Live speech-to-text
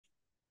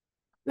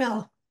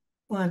Well,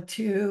 want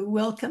to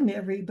welcome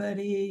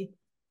everybody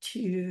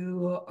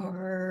to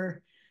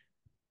our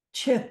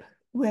CHYP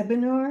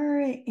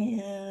webinar.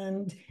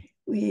 And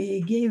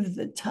we gave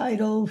the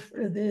title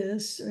for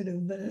this sort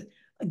of a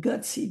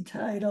gutsy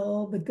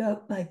title, The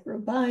Gut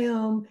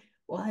Microbiome,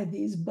 Why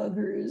These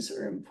Buggers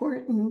Are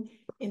Important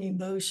in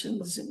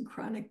Emotions and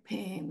Chronic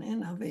Pain.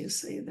 And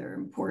obviously they're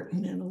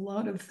important in a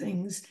lot of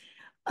things.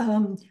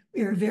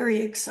 We are very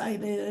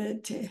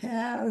excited to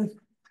have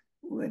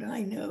what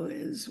I know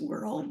is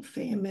world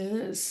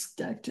famous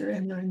Dr.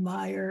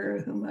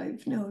 Emeran, whom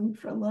I've known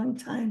for a long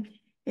time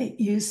at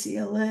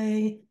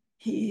UCLA.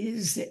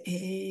 He's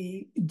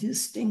a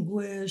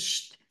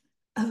distinguished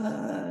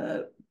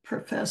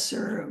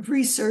professor of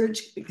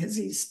research because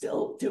he's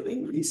still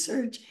doing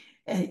research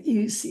at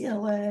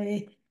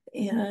UCLA.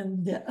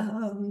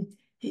 And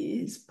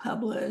he's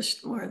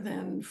published more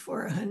than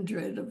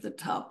 400 of the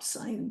top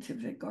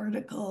scientific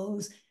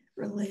articles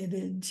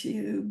related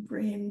to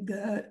brain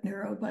gut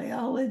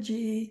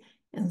neurobiology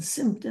and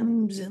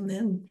symptoms. And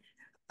then,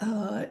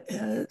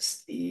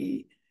 as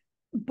the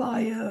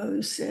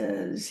bio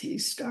says, he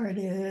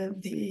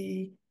started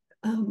the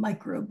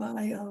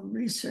Microbiome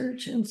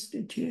Research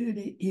Institute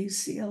at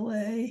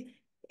UCLA.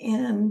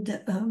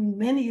 And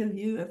many of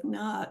you have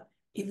not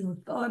even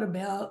thought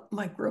about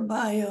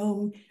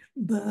microbiome,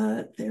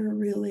 but they're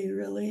really,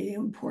 really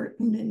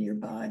important in your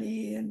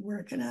body. And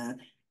we're going to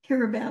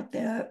hear about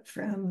that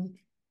from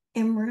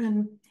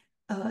Emeran.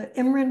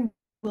 Emeran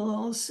will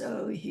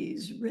also,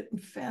 he's written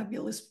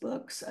fabulous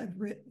books. I've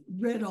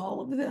read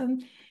all of them.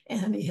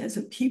 And he has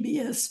a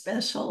PBS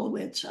special,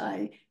 which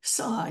I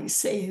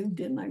saved,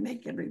 and I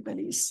make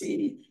everybody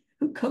see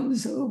who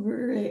comes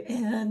over.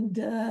 And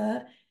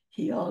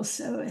he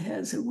also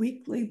has a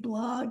weekly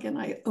blog, and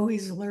I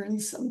always learn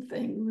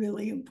something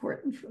really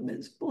important from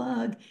his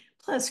blog,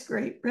 plus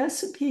great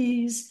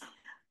recipes.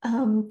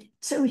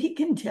 So he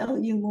can tell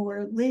you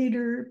more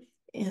later.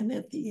 And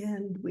at the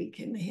end, we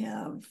can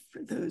have,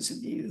 for those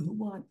of you who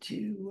want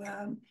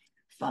to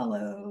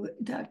follow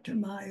Dr.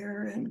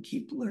 Meyer and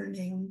keep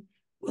learning,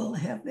 we'll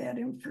have that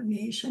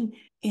information.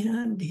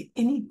 And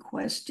any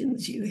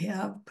questions you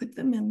have, put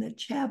them in the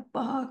chat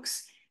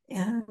box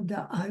and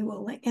I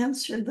will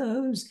answer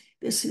those.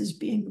 This is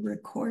being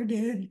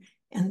recorded.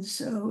 And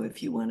so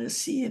if you want to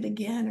see it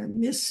again or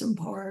miss some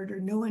part or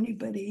know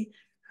anybody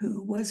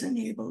who wasn't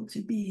able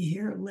to be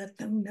here, let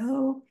them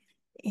know.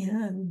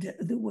 And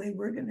the way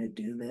we're going to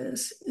do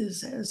this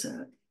is as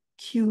a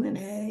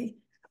Q&A.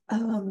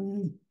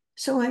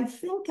 So I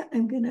think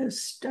I'm going to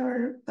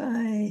start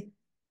by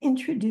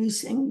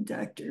introducing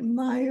Dr.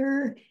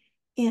 Meyer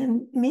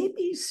and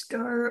maybe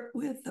start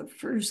with the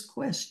first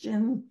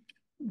question.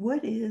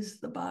 What is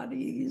the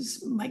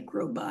body's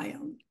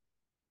microbiome?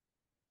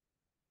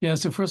 Yeah,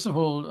 so first of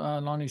all,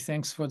 Lonnie,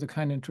 thanks for the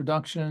kind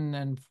introduction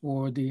and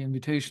for the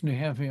invitation to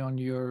have me on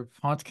your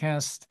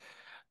podcast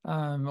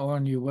or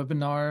on your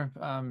webinar.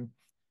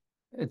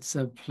 It's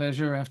a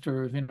pleasure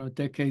after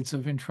decades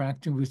of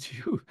interacting with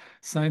you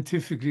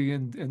scientifically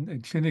and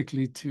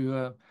clinically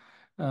to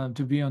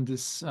be on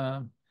this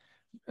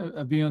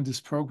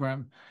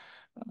program.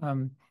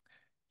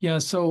 Yeah,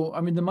 so I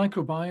mean the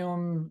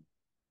microbiome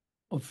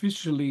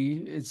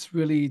officially it's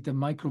really the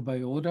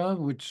microbiota,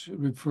 which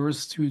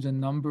refers to the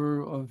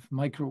number of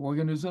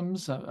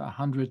microorganisms,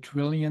 100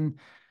 trillion,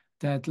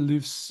 that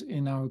lives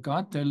in our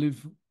gut. They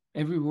live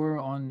everywhere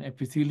on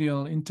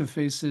epithelial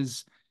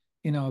interfaces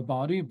in our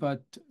body,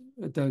 but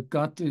the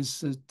gut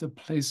is the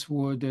place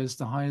where there's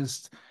the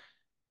highest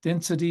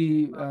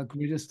density,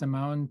 greatest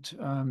amount,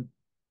 about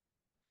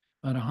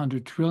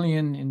 100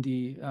 trillion in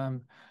the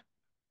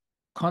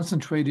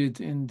concentrated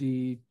in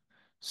the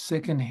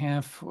second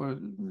half, or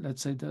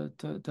let's say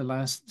the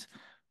last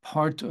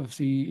part of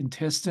the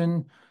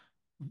intestine,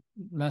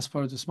 last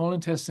part of the small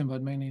intestine,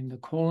 but mainly in the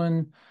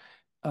colon.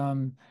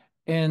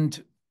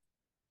 And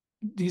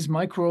these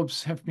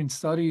microbes have been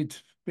studied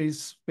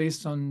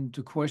based on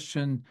the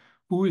question,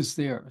 who is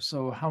there?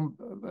 So how,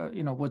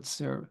 what's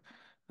their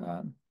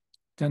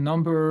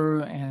number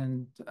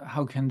and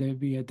how can they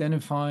be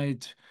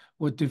identified?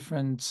 What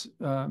different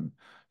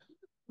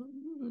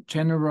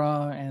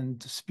genera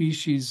and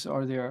species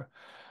are there?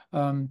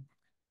 In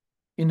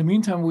the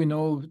meantime, we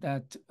know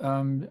that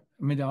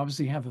they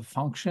obviously have a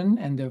function,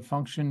 and their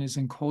function is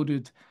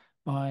encoded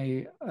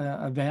by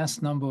a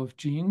vast number of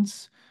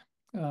genes,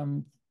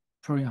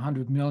 probably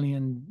 100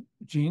 million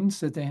genes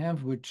that they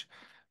have, which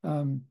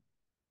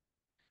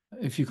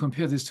if you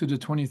compare this to the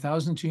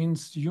 20,000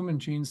 genes, human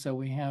genes that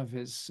we have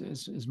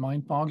is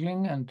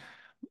mind-boggling. And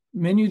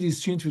many of these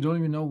genes, we don't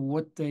even know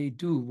what they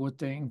do, what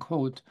they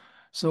encode.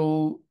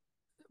 So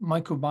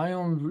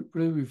microbiome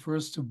really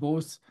refers to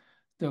both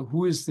the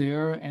who is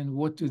there and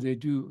what do they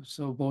do.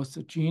 So both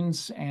the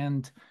genes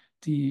and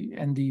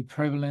the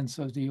prevalence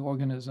of the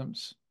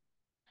organisms.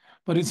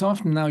 But it's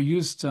often now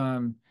used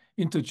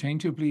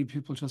interchangeably.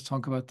 People just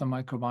talk about the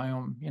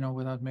microbiome,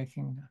 without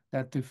making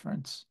that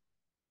difference.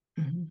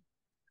 Mm-hmm.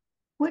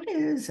 What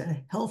is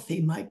a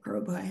healthy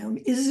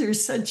microbiome? Is there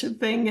such a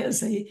thing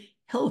as a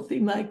healthy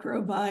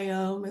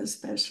microbiome,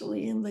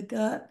 especially in the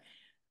gut?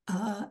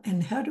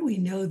 And how do we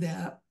know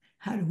that?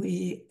 How do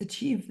we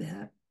achieve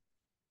that?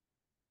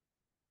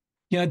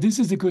 Yeah, this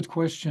is a good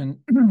question.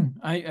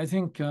 I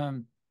think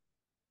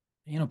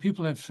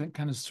people have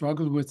kind of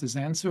struggled with this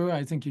answer.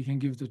 I think you can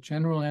give the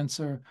general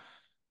answer,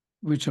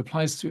 which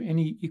applies to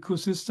any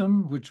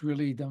ecosystem, which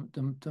really the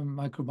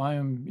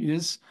microbiome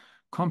is.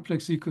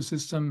 Complex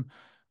ecosystem.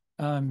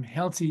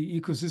 Healthy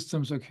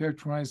ecosystems are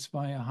characterized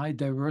by a high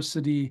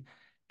diversity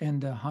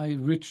and a high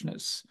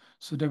richness.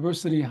 So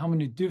diversity, how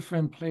many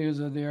different players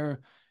are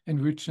there,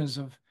 and richness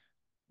of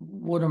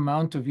what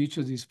amount of each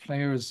of these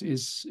players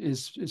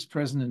is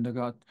present in the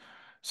gut.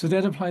 So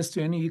that applies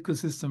to any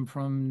ecosystem,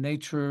 from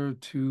nature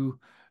to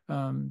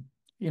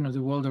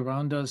the world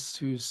around us,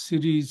 to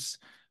cities,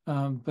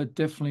 but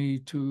definitely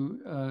to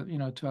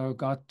our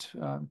gut,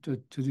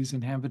 to these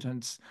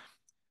inhabitants.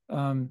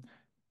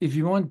 If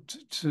you want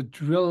to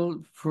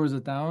drill further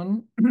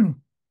down,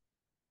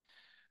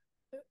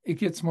 it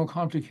gets more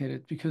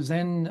complicated, because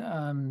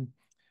then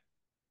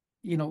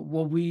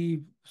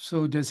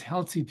so there's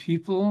healthy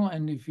people,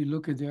 and if you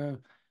look at their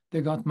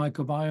gut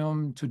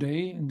microbiome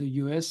today in the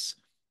US,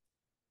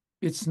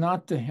 it's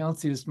not the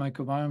healthiest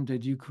microbiome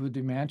that you could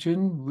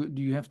imagine.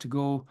 You have to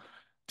go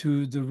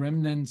to the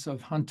remnants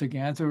of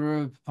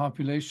hunter-gatherer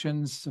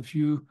populations, a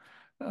few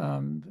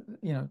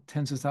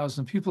tens of thousands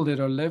of people that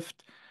are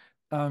left,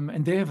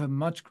 and they have a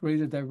much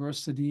greater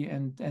diversity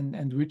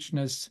and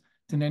richness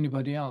than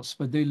anybody else.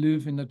 But they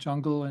live in the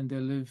jungle, and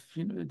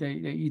they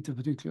eat a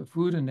particular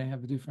food, and they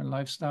have a different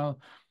lifestyle.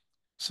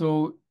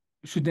 So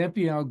should that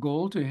be our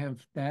goal, to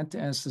have that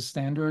as the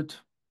standard?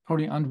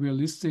 Probably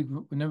unrealistic.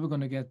 We're never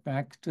going to get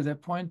back to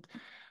that point.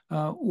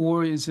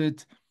 Or is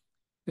it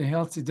the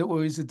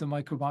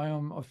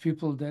microbiome of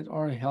people that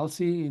are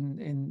healthy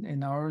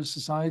in our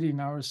society, in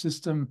our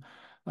system?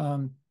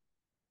 And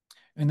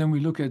then we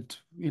look at,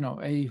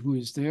 who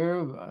is there?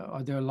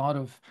 Are there a lot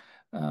of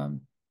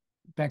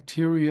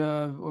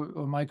bacteria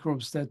or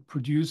microbes that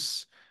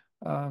produce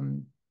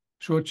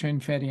short-chain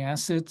fatty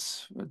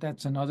acids?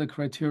 That's another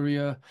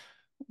criteria,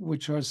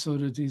 which are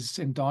sort of this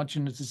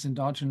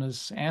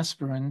endogenous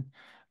aspirin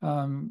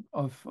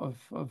of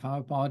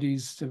our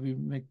bodies that we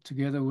make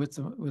together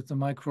with the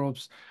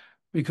microbes,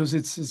 because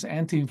it's these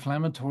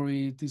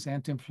anti-inflammatory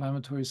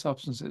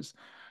substances.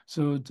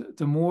 So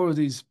the more of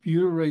these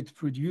butyrate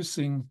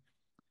producing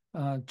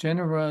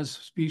genera,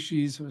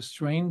 species, or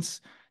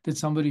strains that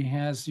somebody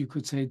has, you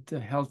could say the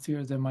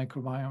healthier the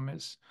microbiome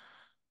is.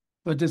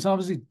 But there's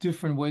obviously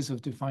different ways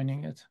of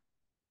defining it.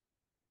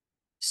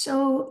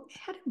 So,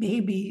 how do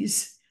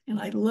babies, and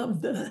I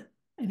love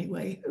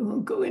anyway, I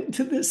won't go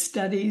into the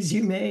studies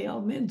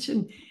I'll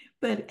mention,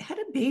 but how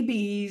do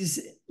babies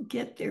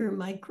get their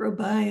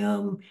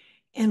microbiome,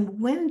 and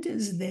when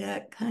does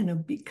that kind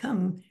of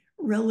become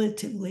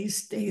relatively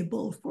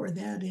stable for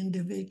that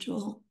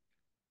individual?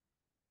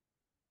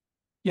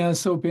 Yeah,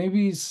 so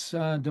babies,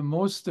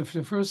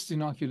 the first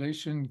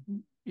inoculation,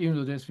 even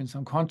though there's been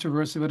some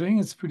controversy, but I think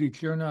it's pretty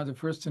clear now, the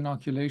first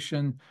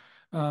inoculation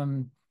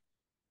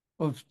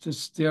of the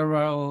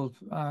sterile,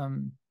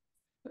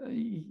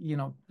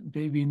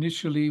 baby,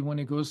 initially, when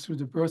it goes through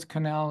the birth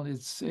canal,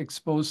 it's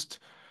exposed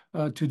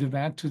to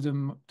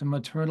the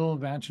maternal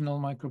vaginal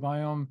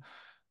microbiome,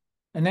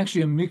 and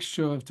actually a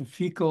mixture of the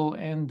fecal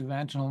and the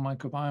vaginal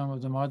microbiome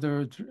of the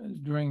mother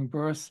during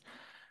birth.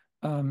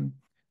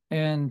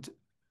 And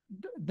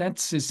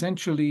that's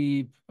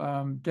essentially,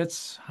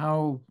 that's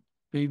how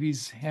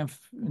babies have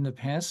in the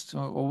past,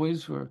 or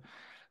always, for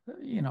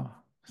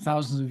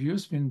thousands of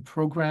years, been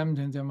programmed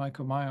in their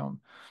microbiome.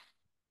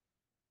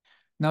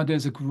 Now,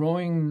 there's a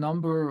growing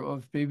number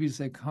of babies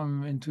that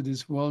come into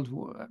this world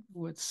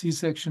with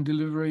C-section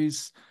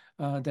deliveries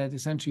that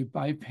essentially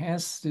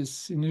bypass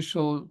this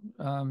initial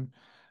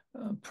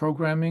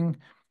programming.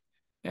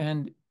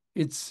 And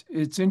it's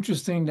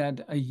interesting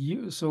that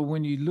so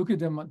when you look at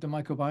the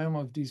microbiome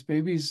of these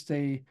babies,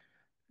 they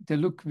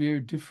look very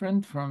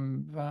different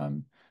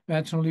from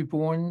vaginally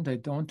born. They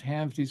don't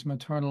have these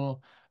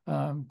maternal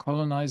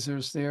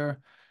colonizers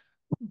there.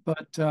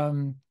 But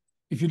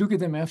if you look at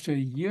them after a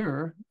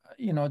year,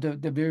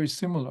 they're very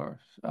similar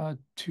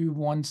to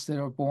ones that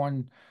are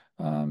born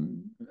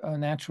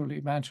naturally,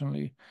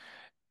 vaginally.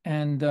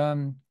 And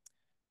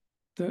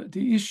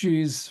the issue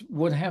is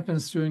what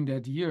happens during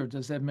that year.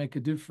 Does that make a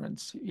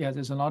difference? Yeah,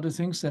 there's a lot of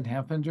things that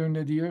happen during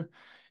that year.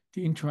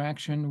 The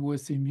interaction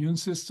with the immune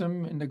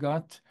system in the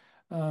gut,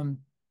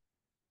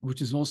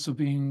 which is also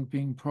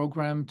being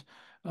programmed.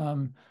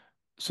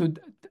 So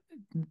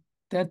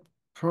that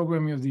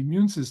programming of the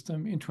immune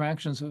system,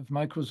 interactions of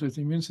microbes with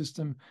the immune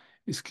system,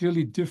 is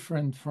clearly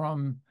different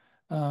from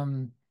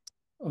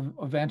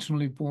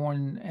vaginally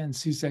born and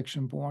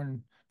C-section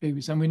born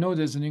babies. And we know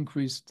there's an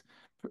increased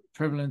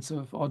prevalence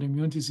of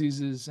autoimmune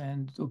diseases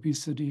and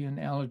obesity and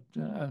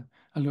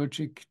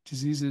allergic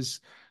diseases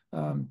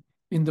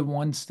in the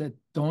ones that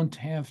don't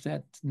have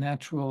that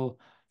natural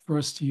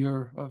first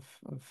year of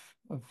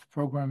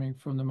programming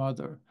from the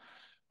mother.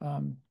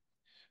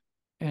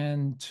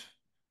 And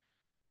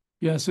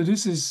Yeah, so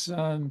this is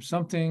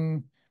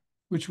something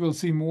which we'll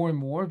see more and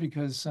more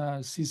because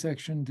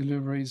C-section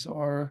deliveries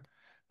are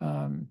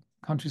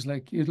countries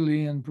like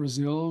Italy and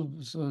Brazil,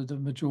 so the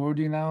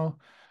majority now.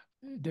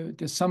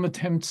 There's some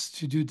attempts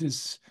to do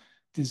this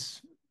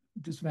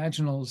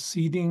vaginal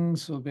seeding,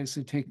 so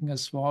basically taking a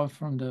swab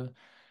from the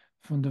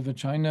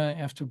vagina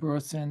after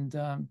birth and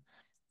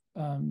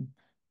um,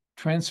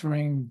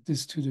 transferring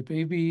this to the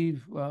baby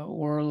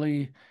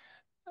orally.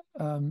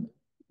 Um,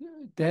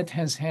 that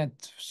has had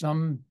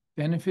some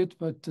benefit,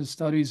 but the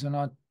studies are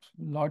not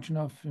large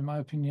enough, in my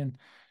opinion,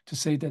 to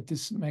say that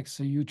this makes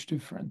a huge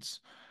difference.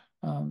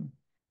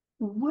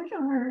 What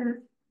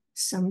are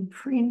some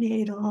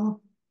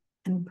prenatal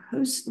and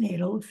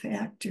postnatal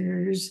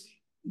factors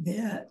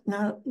that,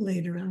 not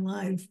later in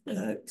life,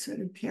 but sort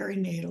of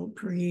perinatal,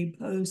 pre,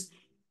 post,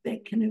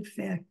 that can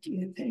affect,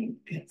 you think,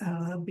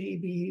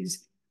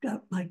 babies'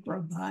 gut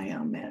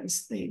microbiome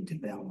as they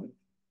develop?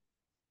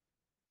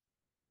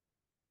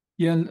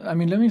 Yeah, I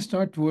mean, let me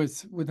start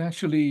with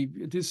actually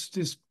this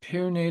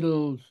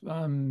perinatal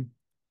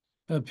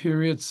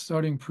period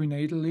starting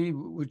prenatally,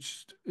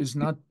 which is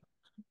not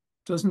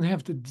doesn't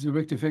have the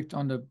direct effect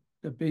on the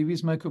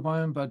baby's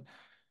microbiome, but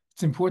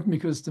it's important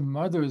because the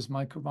mother's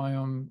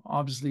microbiome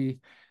obviously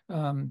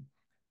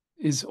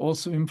is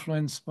also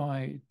influenced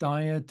by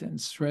diet and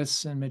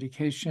stress and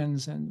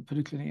medications, and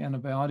particularly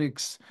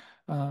antibiotics.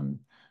 Um,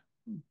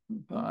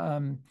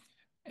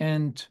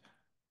 and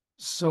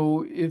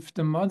so if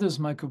the mother's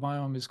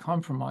microbiome is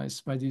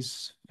compromised by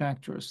these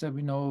factors that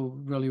we know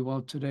really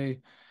well today,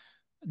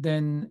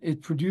 then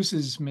it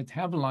produces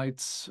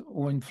metabolites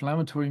or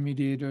inflammatory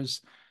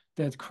mediators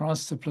that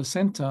cross the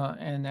placenta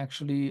and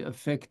actually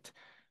affect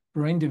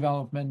brain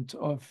development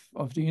of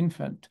the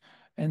infant.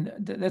 And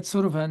that's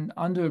sort of an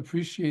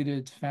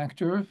underappreciated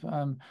factor.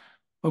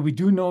 But we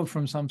do know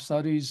from some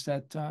studies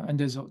that, and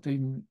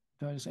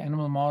there's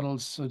animal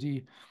models, so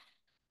the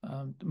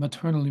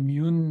maternal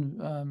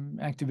immune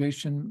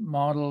activation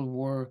model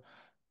where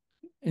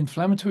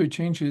inflammatory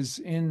changes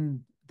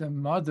in the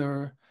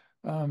mother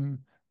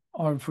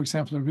are, for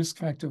example, a risk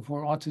factor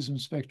for autism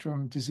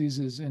spectrum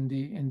diseases in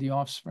the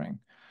offspring.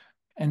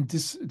 And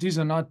these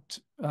are not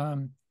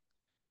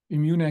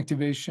immune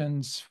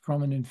activations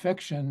from an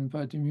infection,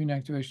 but immune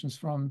activations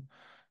from,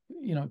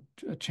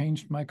 a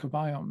changed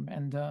microbiome.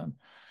 And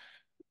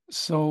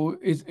so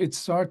it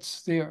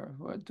starts there.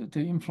 The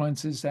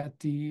influences that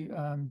the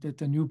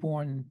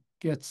newborn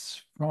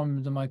gets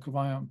from the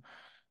microbiome.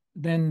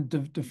 Then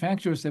the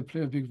factors that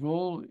play a big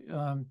role,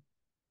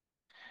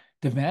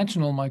 the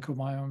vaginal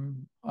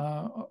microbiome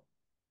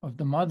of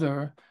the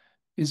mother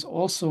is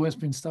also has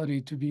been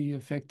studied to be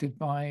affected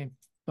by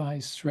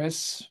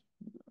stress.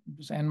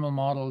 There's animal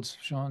models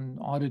shown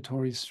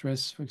auditory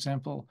stress, for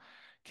example,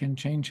 can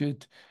change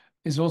it.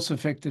 Is also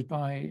affected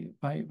by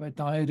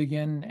diet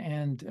again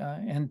and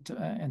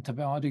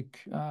antibiotic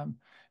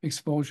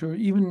exposure.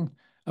 Even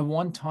a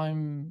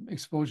one-time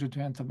exposure to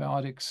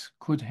antibiotics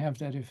could have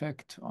that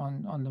effect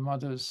on the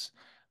mother's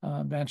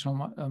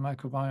vaginal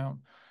microbiome.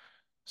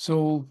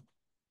 So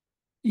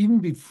even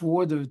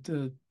before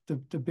the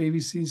baby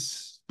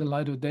sees the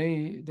light of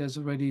day, there's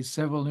already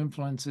several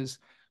influences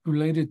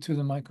related to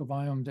the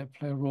microbiome that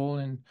play a role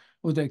in,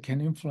 or that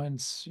can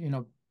influence,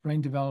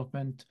 brain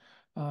development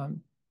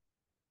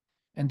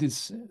and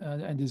this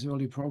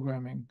early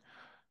programming.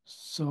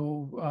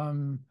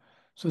 So,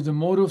 so the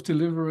mode of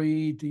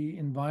delivery, the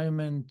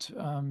environment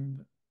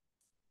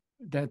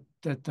that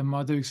the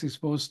mother is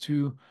exposed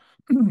to,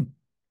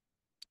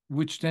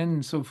 which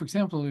then, so for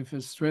example, if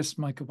a stressed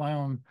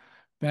microbiome,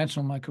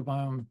 vaginal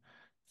microbiome,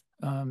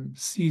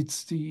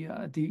 seeds the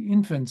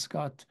infant's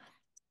gut,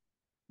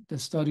 the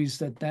studies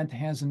that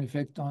has an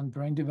effect on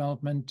brain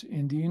development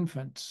in the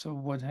infant. So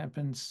what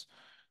happens?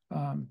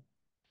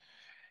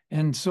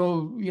 And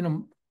so,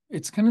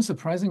 it's kind of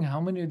surprising how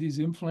many of these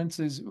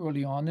influences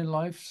early on in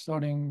life,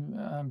 starting,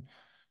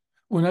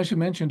 well, I should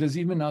mention, there's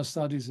even now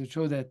studies that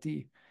show that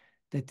the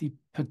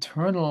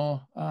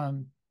paternal,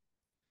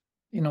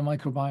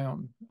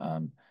 microbiome,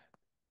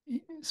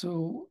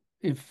 so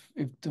if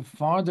the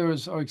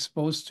fathers are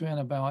exposed to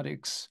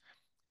antibiotics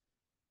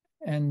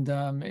and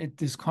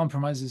this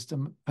compromises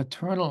the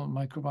paternal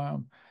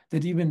microbiome,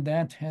 that even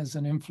that has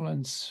an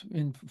influence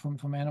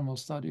from animal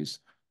studies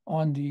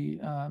on the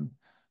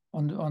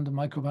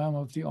microbiome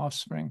of the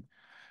offspring.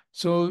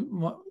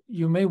 So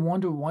you may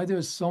wonder why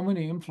there's so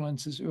many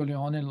influences early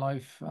on in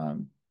life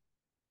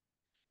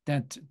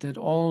that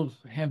all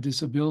have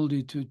this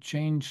ability to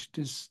change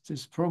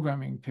this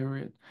programming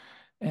period.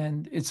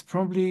 And it's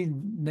probably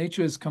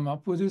nature has come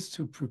up with this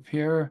to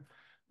prepare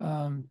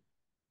the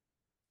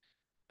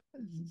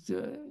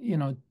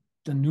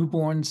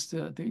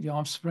newborns, the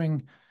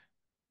offspring,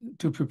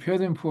 to prepare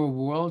them for a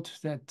world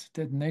that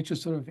nature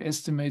sort of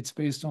estimates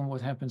based on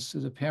what happens to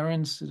the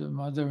parents, to the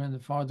mother and the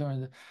father,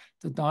 and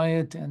the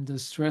diet and the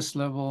stress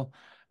level,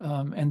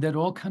 and that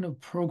all kind of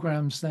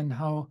programs then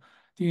how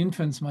the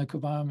infant's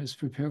microbiome is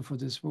prepared for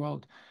this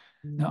world.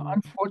 Now,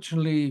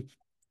 unfortunately,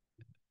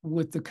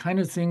 with the kind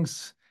of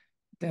things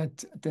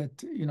that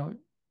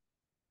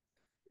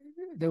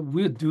that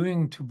we're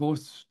doing to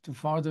both the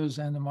fathers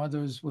and the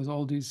mothers with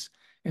all these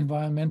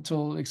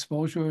environmental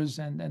exposures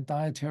and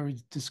dietary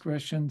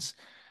discretions.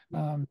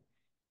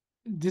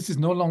 This is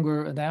no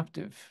longer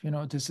adaptive.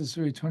 This has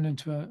really turned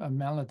into a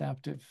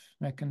maladaptive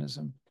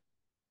mechanism.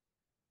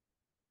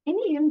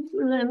 Any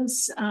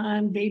influence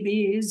on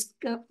babies'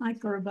 gut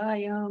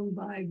microbiome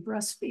by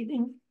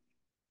breastfeeding?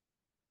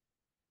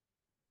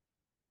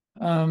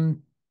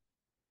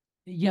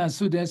 Yeah,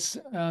 so there's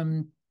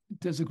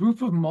a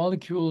group of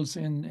molecules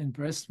in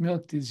breast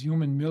milk, these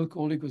human milk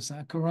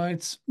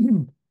oligosaccharides,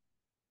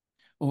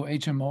 or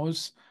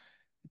HMOs,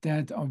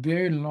 that are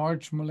very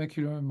large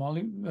very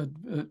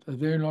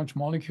large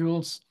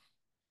molecules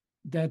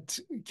that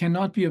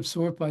cannot be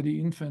absorbed by the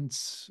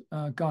infant's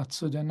gut.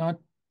 So they're not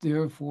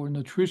there for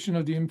nutrition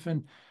of the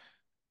infant.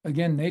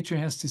 Again, nature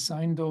has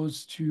designed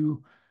those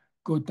to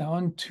go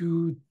down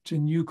to the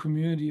new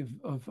community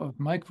of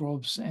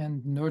microbes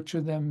and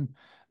nurture them,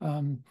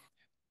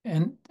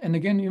 and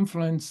again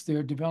influence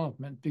their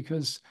development,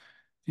 because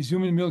these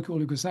human milk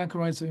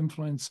oligosaccharides are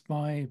influenced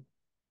by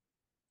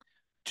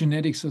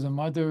genetics of the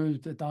mother,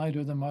 the diet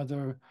of the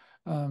mother.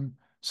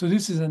 So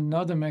this is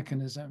another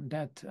mechanism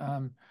that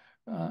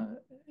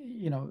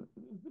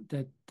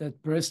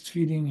that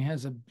breastfeeding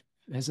has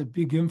a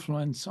big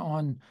influence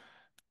on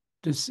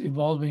this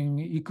evolving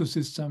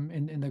ecosystem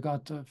in the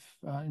gut of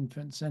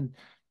infants. And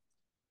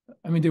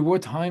I mean, there were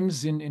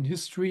times in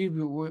history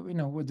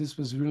where this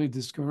was really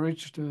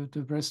discouraged,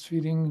 the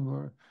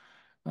breastfeeding,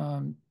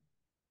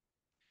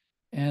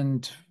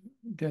 and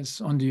there's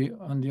on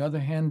the other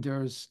hand,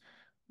 there's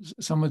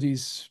some of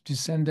these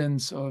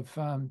descendants of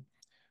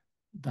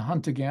the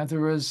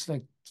hunter-gatherers,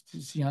 like the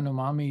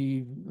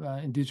Yanomami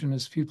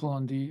indigenous people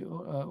on the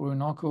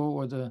Orinoco,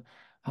 or the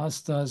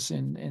Hastas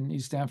in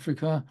East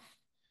Africa,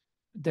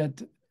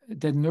 that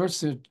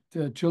nursed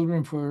the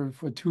children for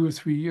 2 or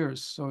 3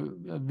 years. So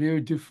very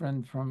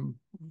different from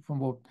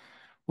what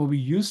we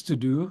used to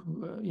do,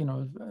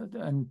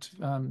 and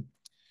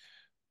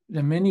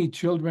there are many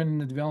children in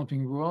the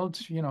developing world.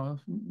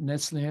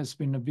 Nestle has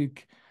been a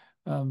big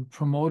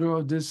promoter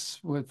of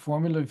this with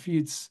formula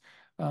feeds,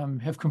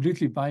 have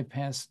completely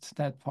bypassed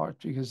that part,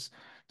 because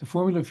the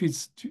formula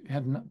feeds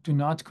do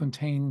not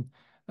contain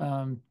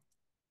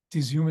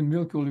these human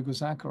milk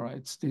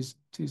oligosaccharides,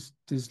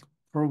 this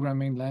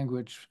programming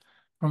language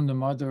from the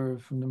mother,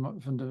 from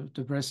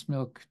the breast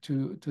milk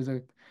to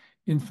the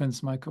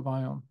infant's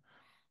microbiome.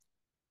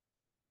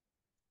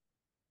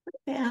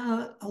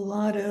 Yeah, a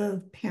lot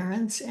of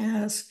parents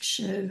ask,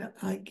 should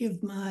I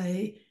give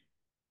my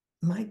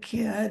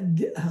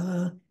kid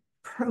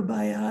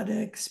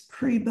probiotics,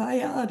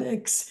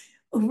 prebiotics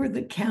over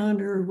the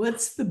counter?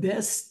 What's the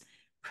best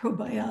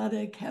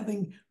probiotic?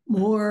 Having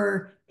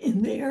more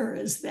in there,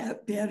 is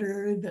that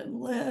better than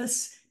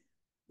less?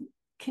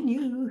 Can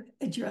you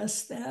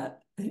address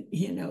that,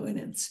 in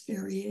its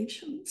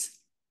variations?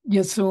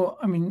 Yeah, so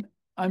I mean,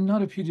 I'm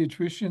not a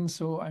pediatrician,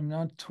 so I'm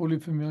not totally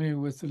familiar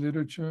with the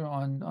literature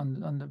on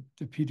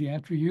the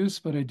pediatric use,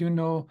 but I do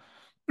know,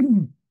 I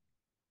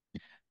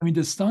mean,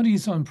 the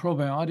studies on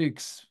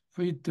probiotics,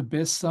 the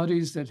best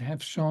studies that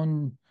have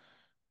shown,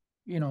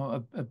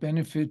 a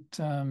benefit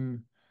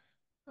in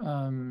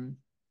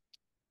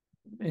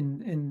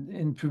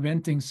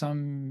preventing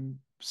some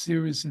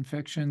serious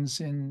infections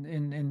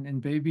in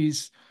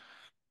babies,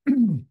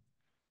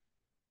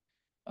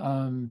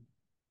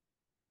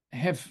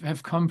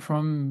 have come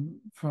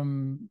from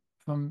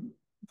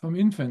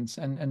infants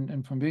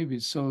and from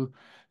babies. So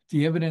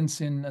the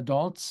evidence in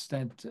adults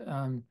that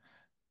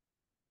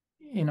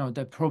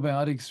that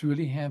probiotics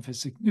really have a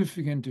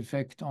significant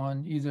effect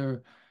on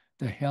either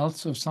the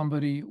health of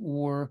somebody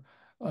or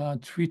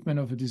treatment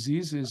of a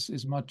disease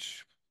is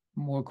much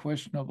more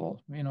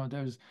questionable.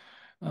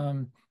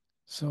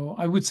 So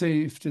I would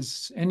say, if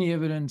there's any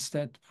evidence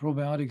that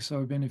probiotics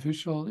are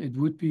beneficial, it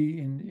would be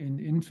in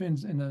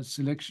infants, in a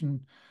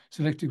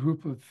selected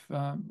group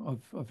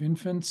of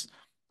infants.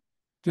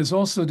 There's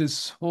also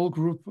this whole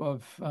group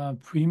of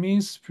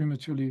preemies,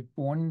 prematurely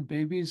born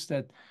babies,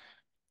 that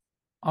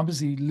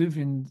obviously live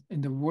in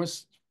the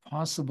worst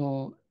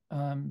possible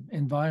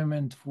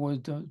environment for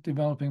the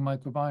developing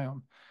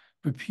microbiome.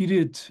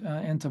 Repeated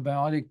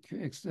antibiotic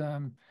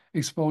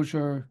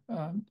exposure,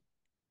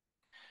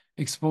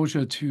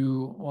 exposure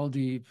to all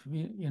the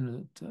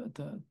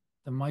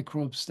the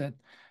microbes that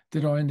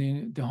are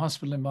in the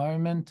hospital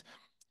environment.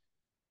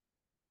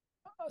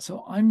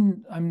 So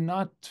I'm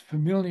not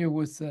familiar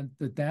with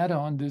the data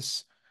on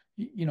this,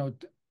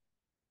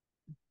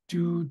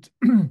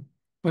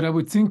 but I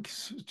would think,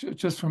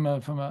 just from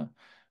a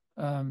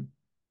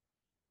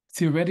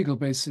theoretical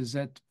basis,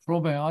 that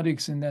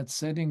probiotics in that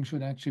setting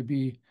should actually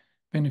be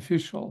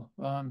beneficial.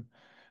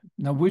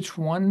 Now, which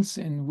ones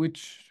in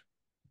which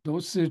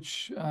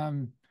dosage,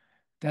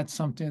 that's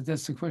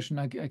the question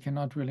I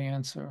cannot really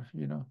answer,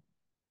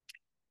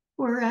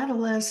 For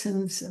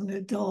adolescents and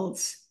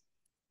adults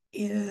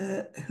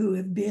who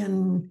have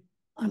been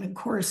on a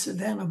course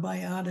of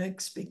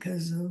antibiotics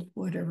because of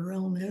whatever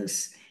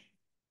illness,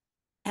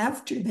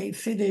 after they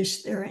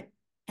finish their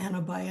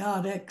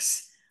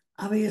antibiotics,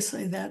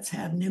 obviously that's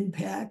had an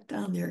impact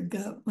on their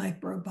gut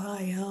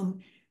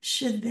microbiome.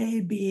 Should they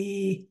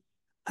be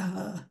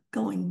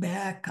going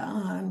back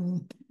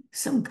on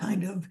some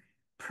kind of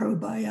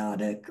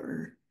probiotic,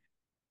 or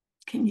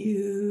can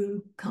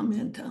you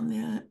comment on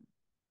that?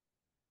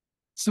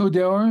 So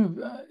there are,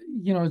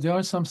 there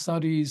are some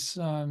studies.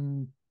 I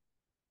mean,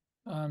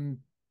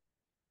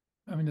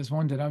 there's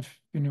one that I've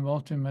been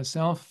involved in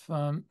myself.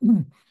 And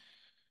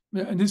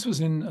this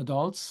was in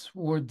adults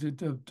where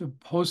the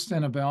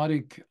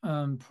post-antibiotic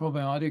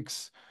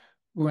probiotics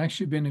were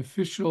actually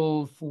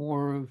beneficial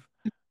for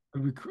a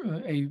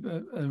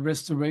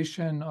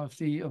restoration of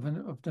the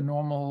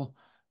normal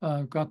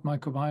gut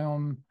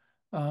microbiome.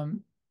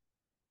 Um,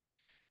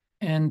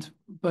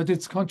 but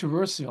it's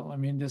controversial. I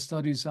mean, there's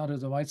studies out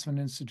of the Weizmann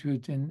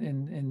Institute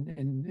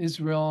in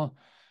Israel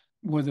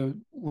where the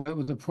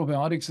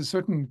probiotics, a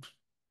certain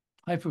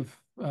type of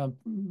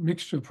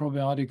mixture of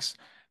probiotics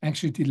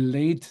actually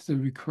delayed the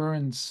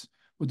recurrence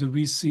or the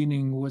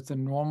reseeding with the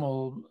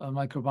normal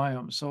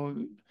microbiome. So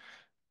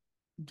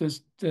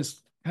there's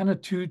kind of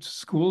two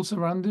schools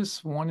around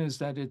this. One is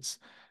that it's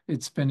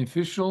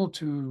beneficial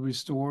to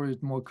restore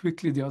it more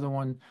quickly. The other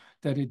one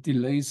that it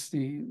delays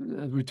the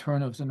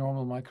return of the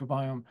normal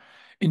microbiome.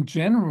 In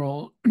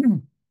general,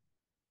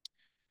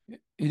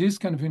 it is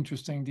kind of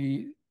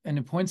interesting. And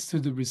it points to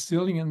the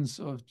resilience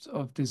of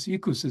this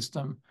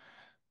ecosystem.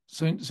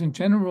 So in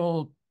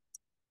general,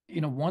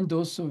 one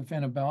dose of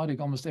antibiotic,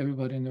 almost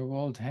everybody in the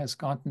world has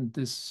gotten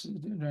this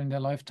during their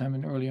lifetime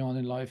and early on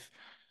in life,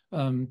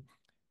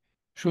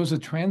 shows a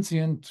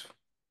transient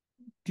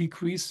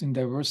decrease in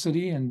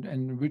diversity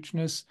and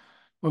richness,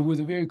 but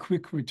with a very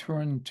quick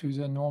return to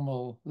the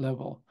normal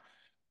level.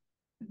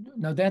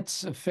 Now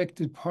that's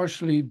affected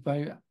partially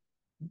by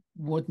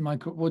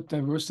what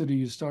diversity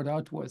you start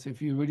out with. If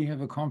you really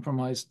have a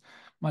compromised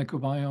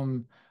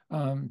microbiome,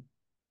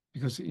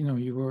 because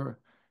you were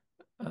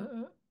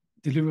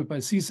delivered by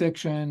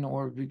C-section,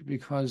 or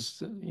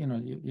because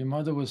your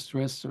mother was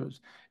stressed, or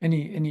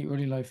any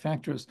early life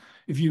factors.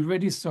 If you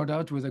already start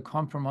out with a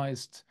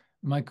compromised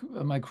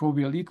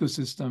microbial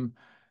ecosystem,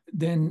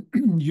 then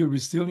your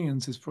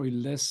resilience is probably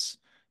less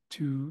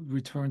to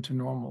return to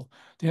normal.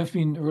 There have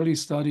been early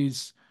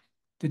studies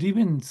that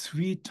even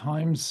 3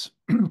 times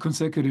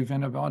consecutive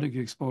antibiotic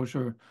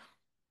exposure,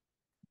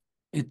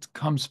 it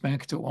comes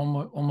back to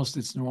almost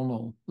its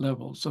normal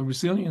level. So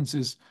resilience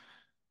is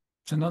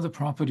another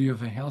property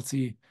of a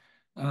healthy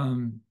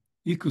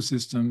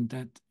ecosystem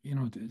that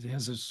it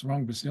has a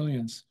strong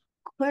resilience.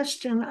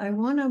 Question, I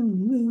want to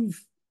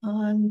move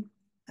on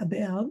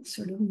about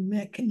sort of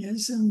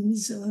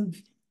mechanisms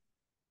of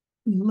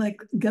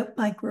gut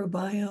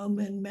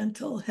microbiome and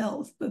mental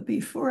health. But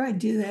before I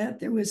do that,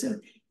 there was a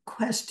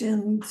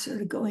question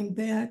sort of going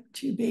back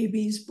to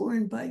babies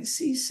born by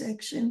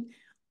C-section.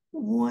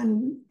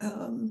 One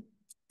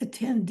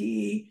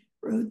attendee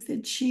wrote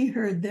that she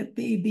heard that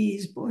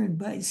babies born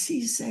by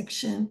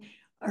C-section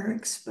are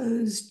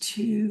exposed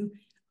to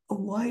a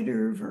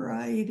wider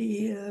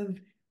variety of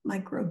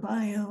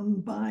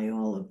microbiome by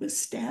all of the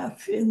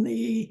staff in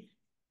the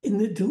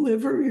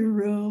delivery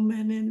room,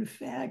 and in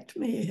fact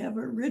may have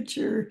a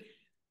richer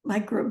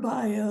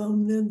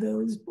microbiome than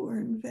those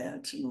born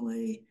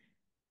vaginally.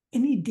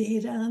 Any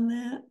data on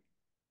that?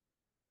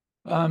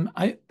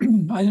 I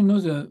don't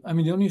know I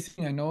mean, the only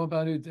thing I know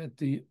about it that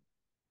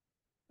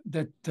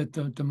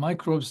the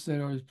microbes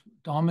that are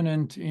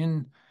dominant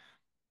in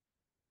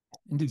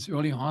this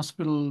early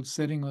hospital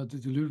setting or the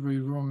delivery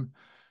room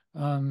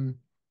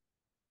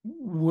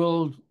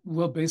will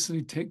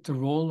basically take the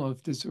role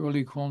of this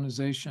early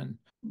colonization,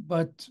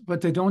 but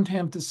they don't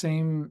have the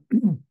same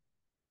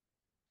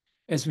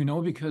as we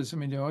know, because I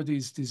mean there are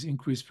these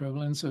increased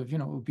prevalence of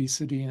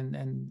obesity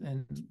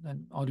and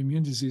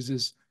autoimmune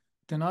diseases.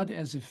 They're not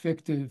as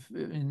effective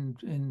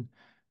in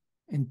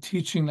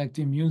teaching like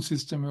the immune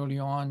system early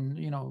on,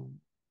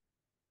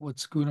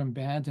 what's good and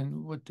bad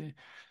and what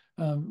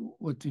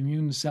the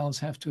immune cells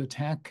have to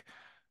attack.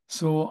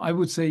 So I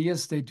would say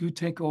yes, they do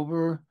take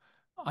over.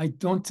 I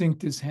don't think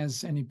this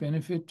has any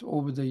benefit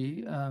over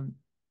the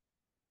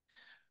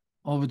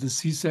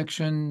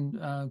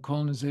C-section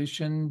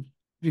colonization,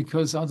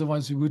 because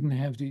otherwise we wouldn't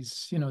have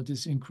these,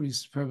 this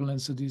increased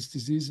prevalence of these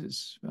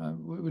diseases,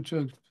 which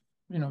are,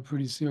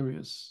 pretty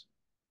serious.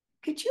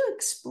 Could you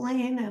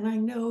explain, and I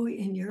know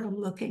I'm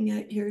looking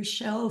at your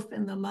shelf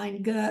in the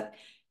Mind Gut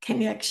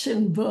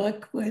Connection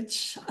book,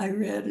 which I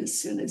read as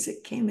soon as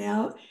it came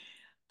out,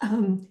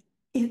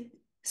 it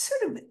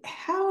sort of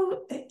how,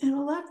 and a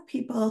lot of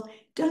people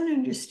don't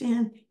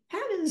understand,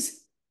 how do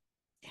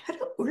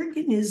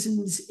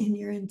organisms in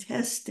your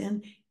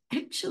intestine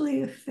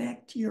actually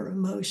affect your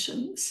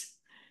emotions?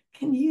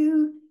 Can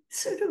you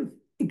sort of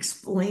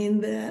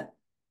explain that?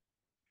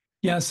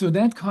 Yeah, so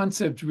that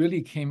concept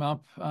really came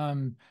up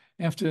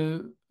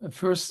after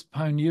first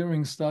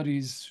pioneering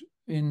studies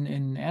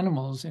in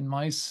animals, in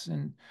mice,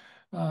 and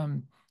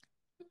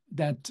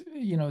that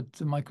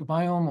the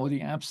microbiome or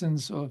the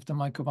absence of the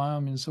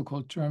microbiome in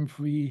so-called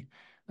germ-free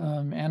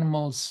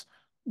animals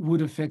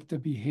would affect the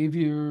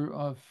behavior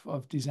of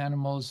these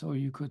animals, or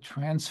you could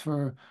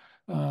transfer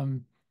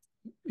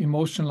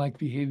emotion-like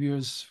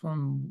behaviors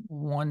from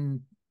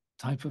one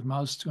type of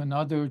mouse to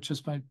another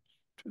just by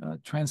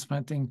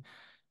transplanting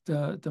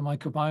the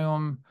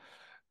microbiome.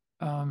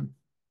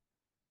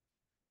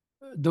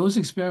 Those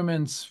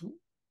experiments,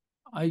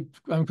 I'm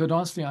quite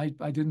honestly, I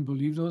didn't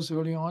believe those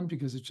early on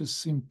because it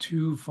just seemed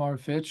too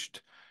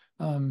far-fetched.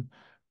 But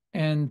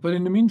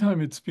in the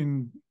meantime, it's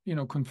been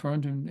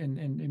confirmed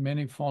in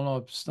many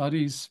follow-up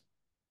studies.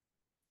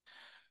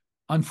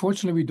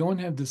 Unfortunately, we don't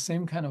have the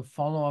same kind of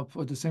follow-up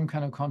or the same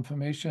kind of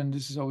confirmation.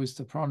 This is always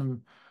the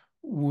problem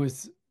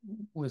with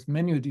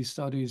many of these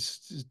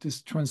studies,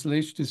 this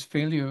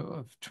failure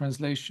of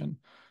translation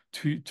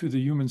to the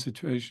human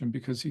situation,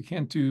 because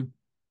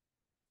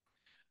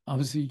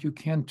obviously you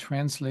can't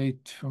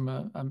translate from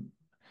a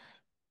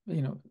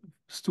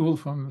stool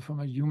from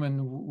a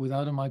human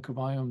without a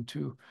microbiome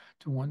to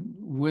one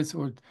with,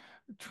 or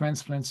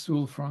transplant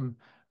stool from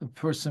a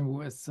person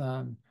with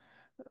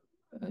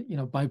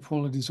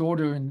bipolar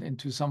disorder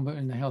into somebody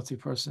in a healthy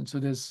person. So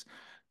there's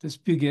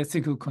big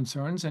ethical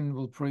concerns, and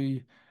we'll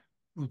probably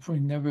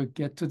never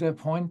get to that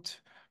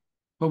point.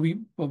 But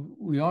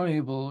we are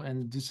able,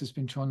 and this has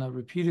been shown out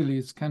repeatedly,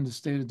 it's kind of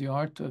state of the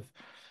art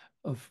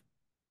of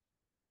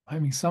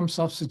having some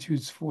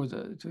substitutes for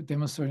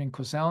demonstrating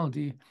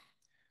causality,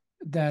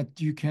 that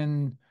you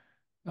can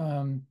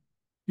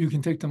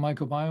take the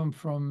microbiome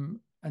from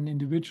an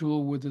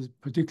individual with a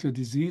particular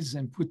disease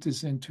and put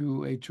this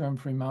into a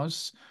germ-free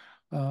mouse,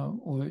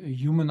 or a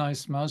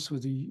humanized mouse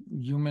with a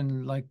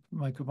human-like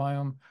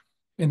microbiome.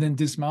 And then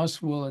this mouse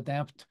will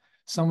adapt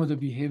some of the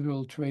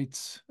behavioral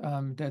traits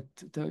that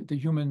the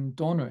human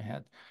donor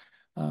had.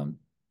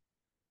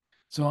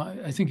 So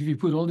I think if you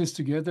put all this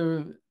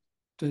together,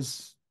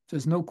 there's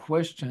no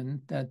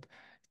question that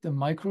the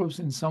microbes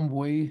in some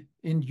way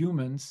in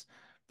humans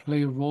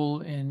play a role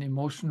in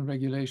emotion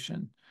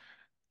regulation.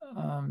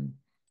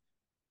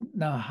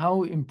 Now,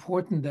 how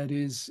important that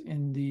is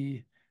in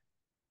the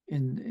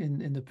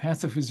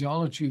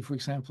pathophysiology, for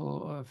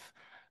example,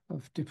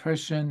 of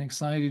depression,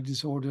 anxiety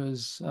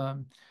disorders,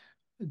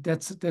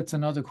 that's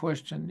another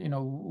question.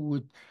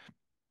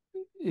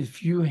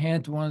 If you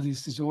had one of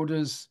these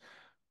disorders,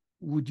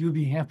 would you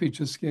be happy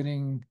just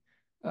getting,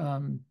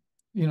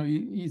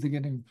 either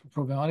getting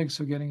probiotics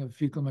or getting a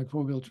fecal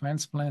microbial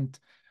transplant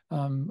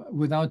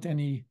without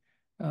any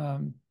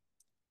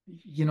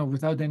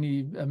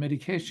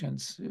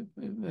medications?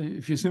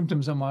 If your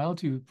symptoms are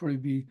mild, you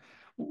probably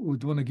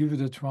would want to give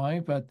it a try,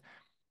 but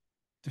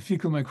the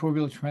fecal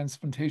microbial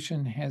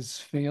transplantation has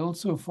failed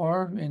so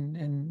far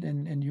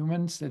in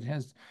humans. That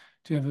has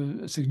to have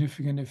a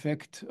significant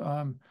effect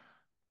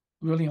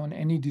really on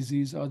any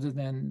disease other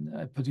than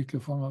a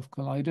particular form of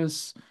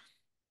colitis.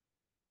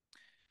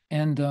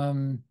 And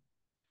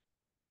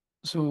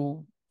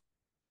so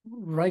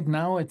right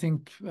now, I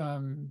think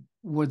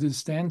what it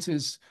stands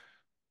is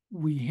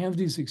we have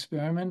these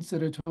experiments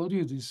that I told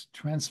you, these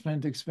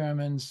transplant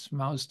experiments,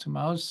 mouse to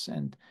mouse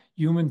and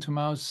human to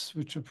mouse,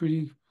 which are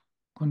pretty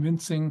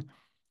convincing.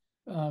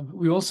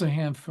 We also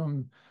have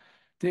from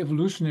the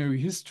evolutionary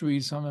history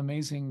some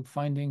amazing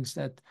findings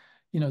that,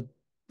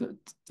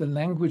 the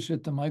language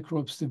that the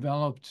microbes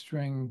developed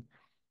during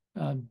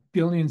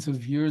billions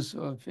of years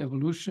of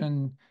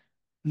evolution,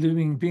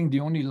 being the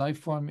only life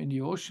form in the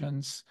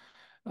oceans,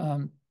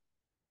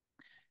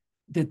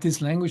 that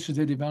this language that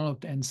they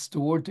developed and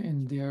stored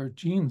in their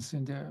genes,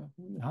 in their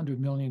 100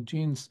 million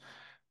genes,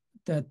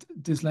 that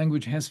this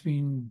language has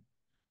been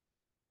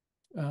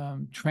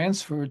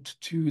transferred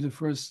to the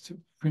first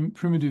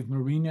primitive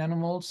marine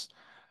animals,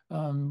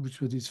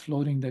 which were these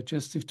floating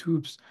digestive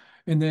tubes.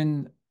 And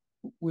then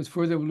with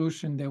further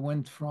evolution, they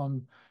went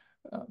from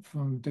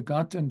the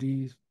gut and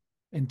the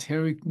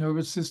enteric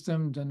nervous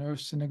system, the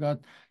nerves in the gut.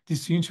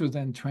 These genes were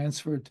then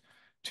transferred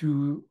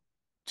to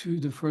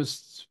the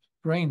first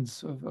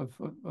brains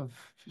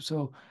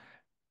so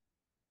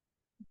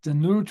the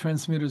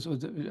neurotransmitters, or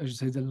I should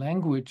say the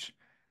language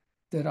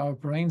that our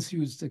brains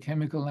use, the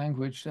chemical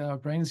language that our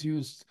brains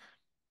used,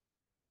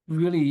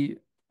 really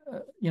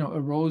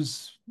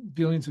arose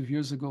billions of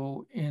years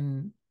ago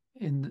in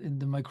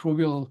the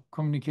microbial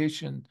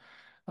communication.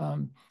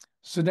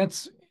 So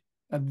that's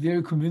a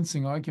very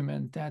convincing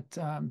argument that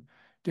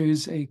there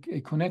is a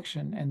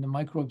connection, and the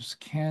microbes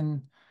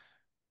can,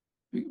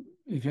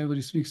 if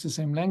everybody speaks the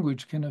same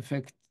language, can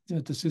affect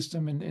the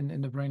system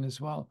in the brain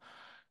as well.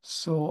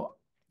 So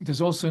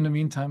there's also, in the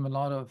meantime, a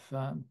lot of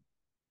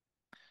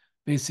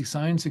basic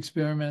science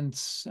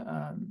experiments.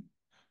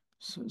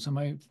 So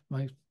my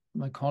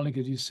colleague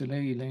at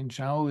UCLA, Elaine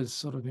Zhao, has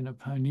sort of been a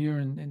pioneer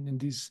in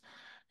these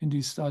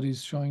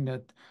studies, showing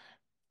that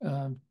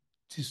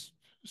these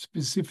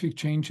specific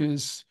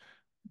changes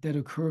that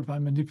occur by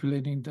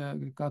manipulating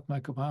the gut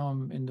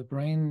microbiome in the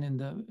brain, in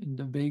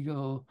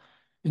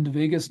the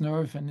vagus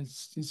nerve, and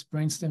it's this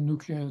brainstem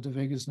nuclei of the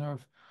vagus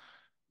nerve.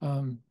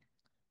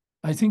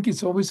 I think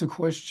it's always a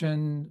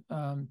question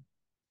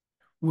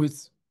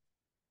with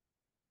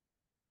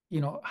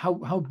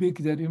how big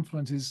that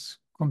influence is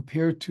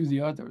compared to the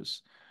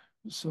others.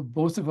 So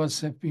both of us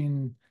have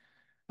been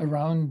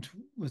around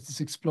with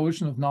this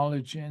explosion of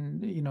knowledge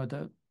and, you know,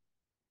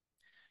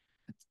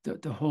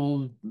 the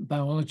whole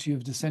biology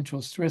of the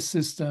central stress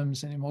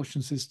systems and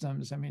emotion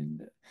systems. I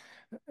mean,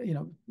 you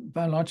know,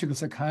 biological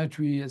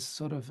psychiatry is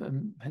sort of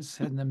has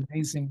had an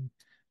amazing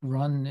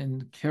run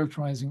in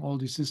characterizing all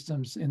these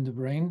systems in the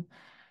brain.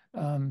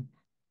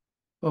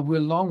 But we're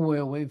a long way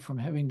away from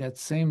having that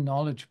same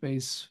knowledge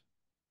base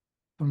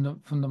from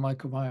the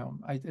microbiome.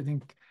 I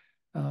think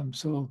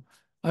so.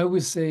 I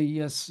always say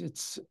yes.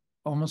 It's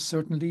almost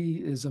certainly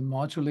is a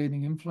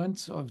modulating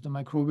influence of the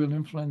microbial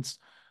influence,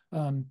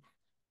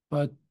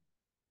 but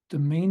the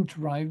main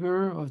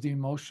driver of the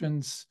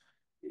emotions,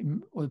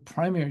 or the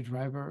primary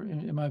driver,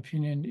 in my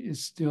opinion,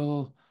 is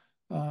still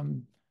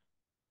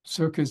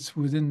circuits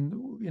within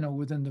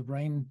within the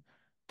brain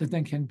that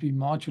then can be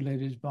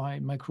modulated by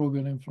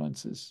microbial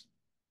influences.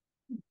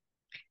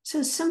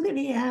 So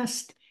somebody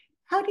asked,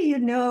 how do you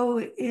know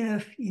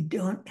if you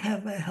don't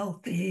have a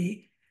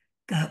healthy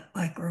gut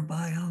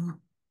microbiome?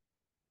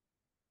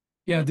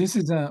 Yeah, this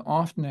is an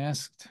often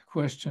asked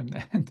question,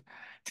 and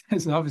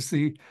there's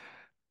obviously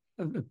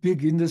a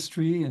big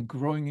industry and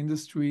growing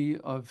industry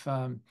of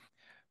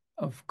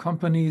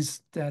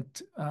companies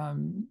that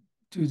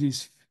do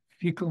these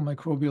fecal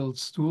microbial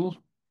stool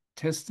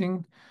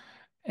testing.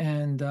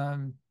 And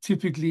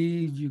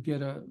typically you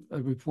get a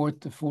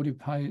report, the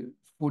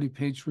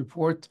 40-page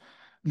report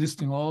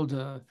listing all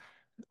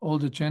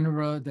the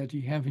genera that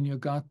you have in your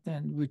gut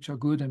and which are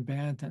good and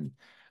bad. And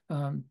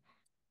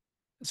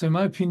so in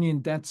my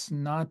opinion, that's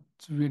not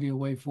really a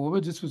way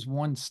forward. This was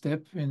one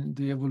step in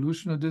the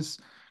evolution of this.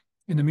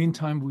 In the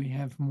meantime, we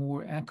have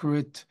more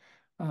accurate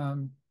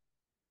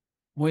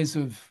ways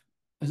of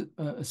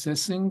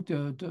assessing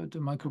the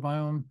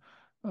microbiome.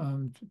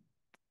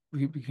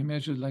 We can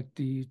measure like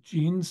the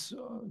genes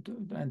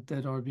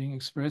that are being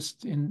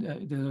expressed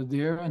that are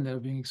there and that are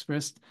being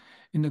expressed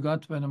in the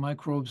gut by the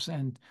microbes,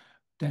 and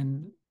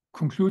then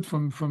conclude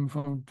from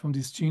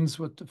these genes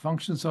what the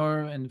functions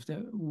are and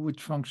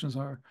which functions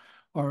are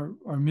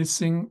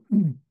missing.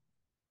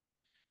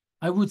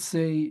 I would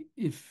say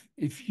if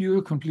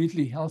you're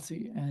completely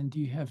healthy and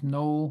you have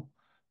no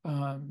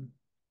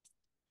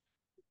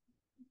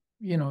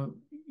you know,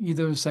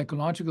 either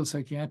psychological,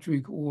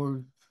 psychiatric,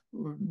 or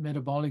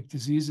metabolic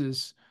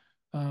diseases,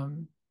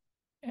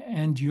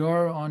 and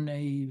you're on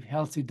a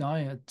healthy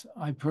diet,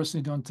 I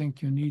personally don't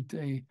think you need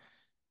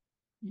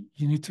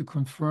to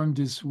confirm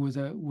this with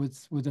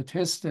a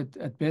test that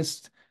at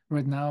best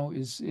right now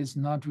is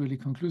not really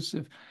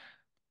conclusive.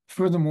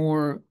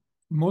 Furthermore,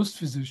 most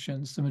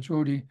physicians, the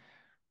majority,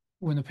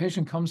 when a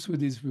patient comes with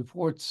these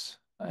reports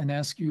and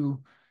ask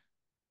you,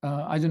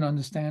 I don't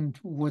understand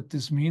what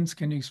this means,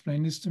 can you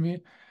explain this to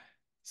me?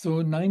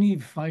 So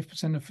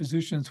 95% of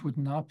physicians would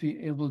not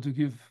be able to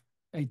give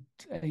a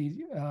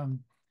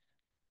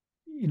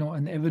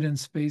an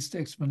evidence-based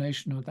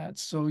explanation of that.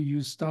 So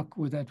you stuck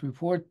with that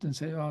report and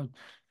say, oh,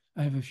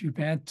 I have a few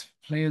bad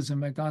players in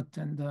my gut.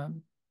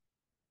 And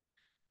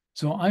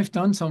so I've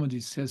done some of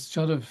these tests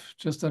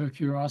just out of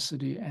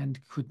curiosity and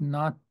could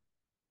not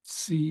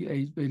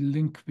see a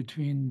link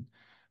between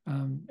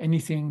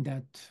anything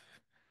that,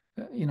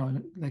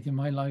 like in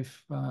my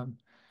life,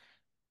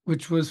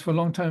 which was for a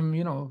long time,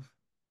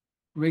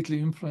 greatly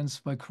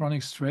influenced by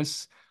chronic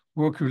stress,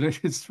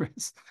 work-related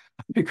stress.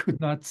 I could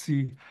not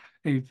see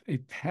a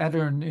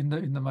pattern in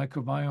the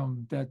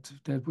microbiome that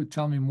would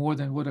tell me more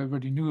than what I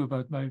already knew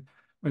about my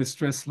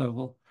stress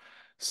level.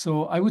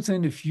 So I would say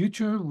in the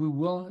future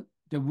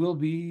there will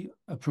be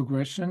a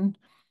progression.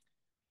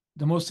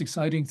 The most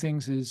exciting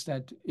things is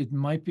that it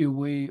might be a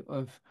way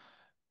of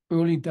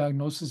early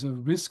diagnosis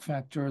of risk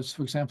factors,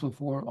 for example,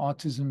 for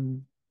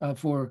autism,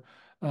 for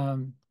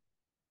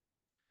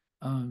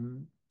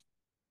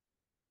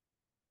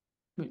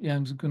yeah,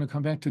 I'm going to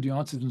come back to the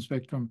autism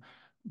spectrum,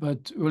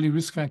 but early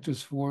risk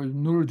factors for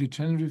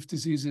neurodegenerative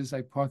diseases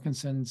like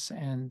Parkinson's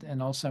and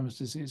Alzheimer's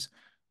disease.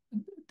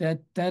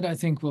 That I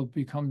think will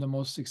become the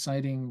most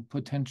exciting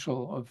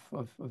potential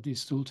of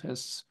these stool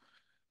tests.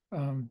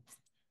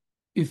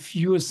 If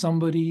you are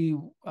somebody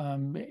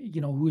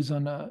who is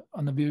on a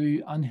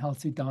very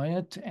unhealthy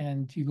diet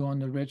and you go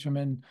on a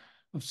regimen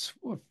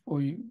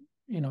or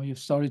you've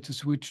started to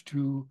switch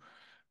to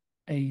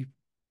a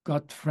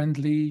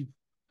gut-friendly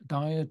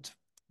diet,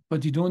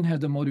 but you don't have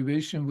the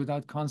motivation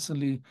without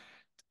constantly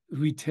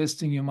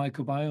retesting your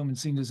microbiome and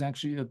seeing there's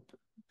actually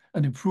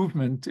an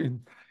improvement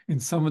in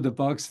some of the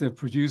bugs that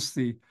produce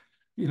the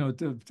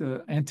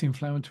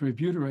anti-inflammatory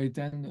butyrate,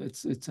 then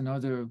it's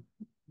another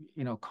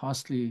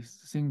costly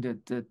thing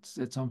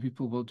that some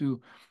people will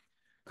do.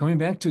 Coming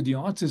back to the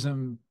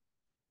autism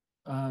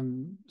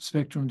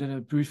spectrum that I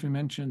briefly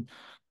mentioned,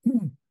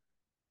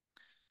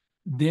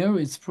 there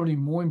it's probably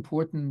more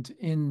important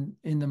in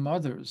the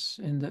mothers,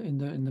 in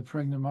the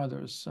pregnant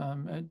mothers.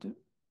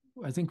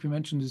 I think we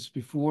mentioned this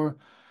before.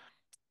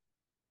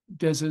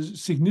 There's a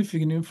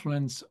significant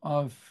influence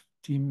of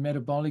the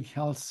metabolic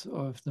health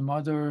of the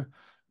mother,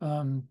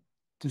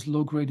 this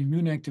low-grade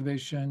immune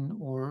activation,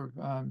 or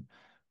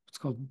what's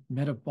called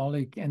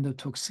metabolic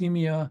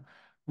endotoxemia,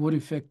 what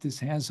effect this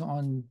has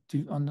on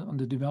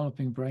the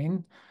developing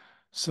brain.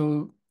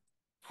 So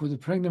for the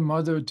pregnant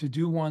mother to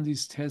do one of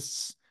these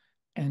tests,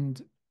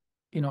 and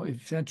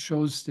if that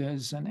shows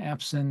there's an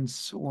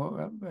absence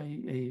or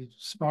a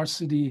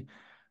sparsity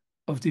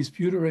of these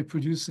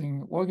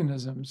butyrate-producing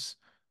organisms,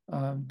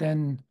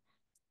 then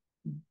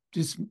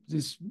this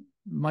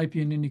might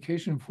be an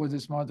indication for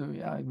this mother.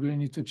 Yeah, I really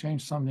need to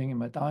change something in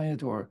my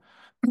diet, or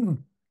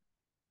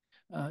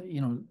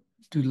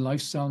do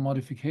lifestyle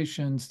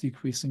modifications,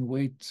 decreasing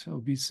weight,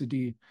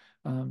 obesity,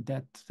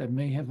 that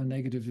may have a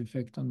negative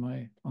effect on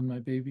my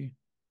baby.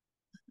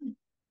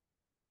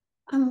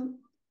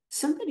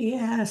 Somebody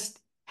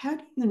asked, how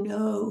do you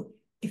know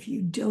if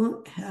you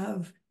don't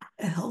have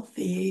a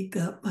healthy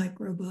gut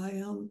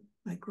microbiota?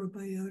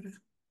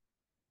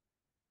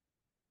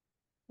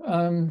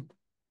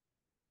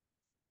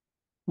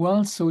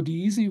 Well, so the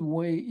easy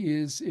way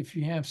is if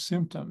you have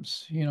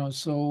symptoms,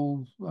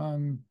 so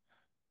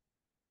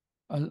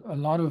a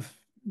lot of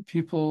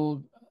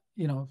people,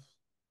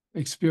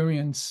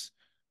 experience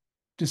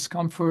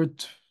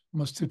discomfort,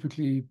 most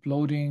typically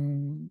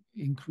bloating,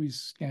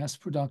 increased gas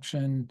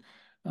production,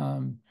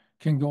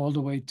 can go all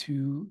the way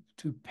to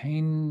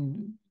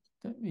pain,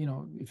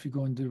 if you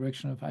go in the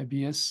direction of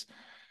IBS.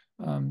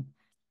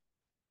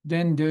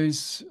 Then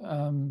there's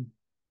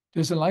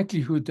a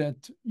likelihood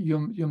that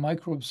your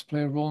microbes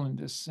play a role in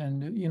this.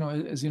 And,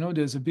 as you know,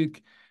 there's a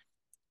big,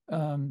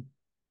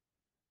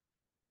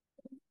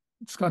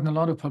 it's gotten a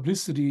lot of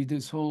publicity,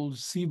 this whole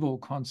SIBO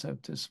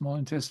concept, the small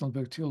intestinal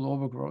bacterial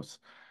overgrowth.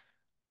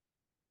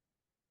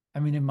 I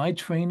mean, in my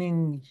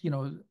training,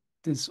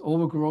 this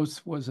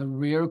overgrowth was a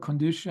rare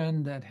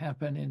condition that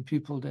happened in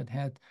people that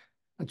had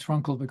a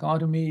truncal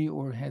vagotomy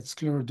or had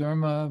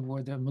scleroderma,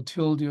 where the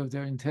motility of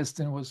their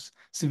intestine was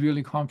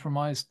severely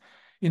compromised.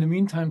 In the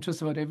meantime,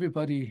 just about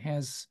everybody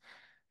has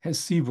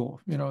SIBO,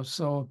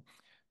 so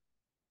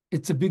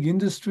it's a big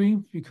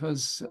industry,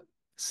 because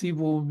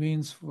SIBO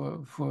means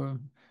for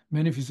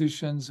many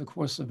physicians a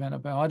course of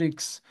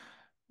antibiotics,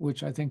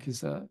 which I think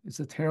is a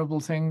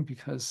terrible thing,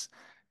 because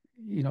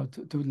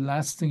the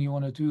last thing you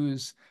want to do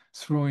is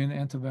throw in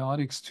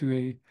antibiotics to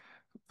a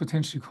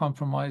potentially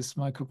compromised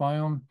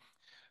microbiome.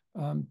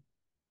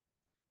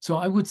 So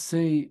I would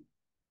say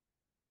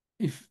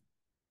if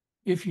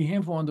you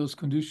have one of those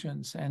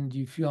conditions and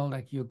you feel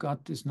like your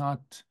gut does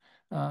not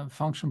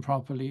function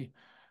properly,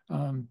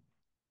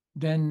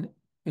 then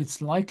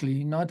it's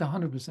likely, not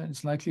 100%,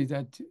 it's likely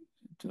that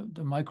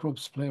the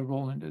microbes play a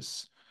role in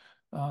this.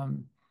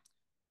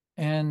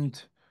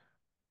 And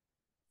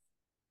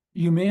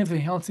you may have a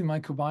healthy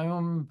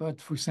microbiome, but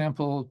for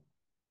example,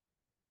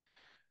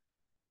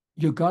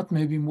 your gut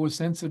may be more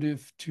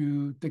sensitive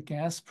to the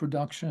gas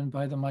production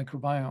by the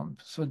microbiome.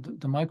 So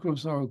the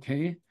microbes are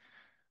okay,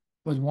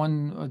 but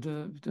one of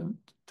the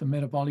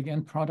metabolic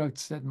end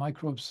products that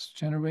microbes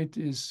generate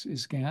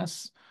is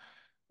gas.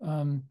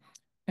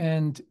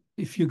 And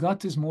if your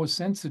gut is more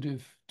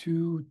sensitive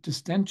to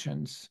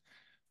distensions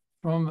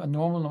from a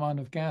normal amount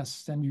of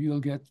gas, then you'll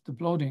get the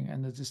bloating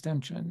and the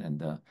distension.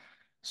 And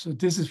so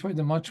this is probably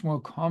the much more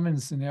common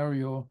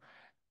scenario,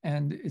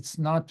 and it's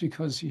not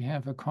because you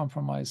have a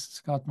compromised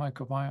gut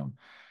microbiome.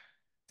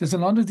 There's a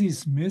lot of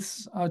these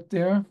myths out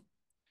there,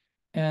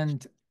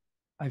 and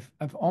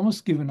I've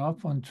almost given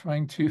up on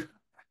trying to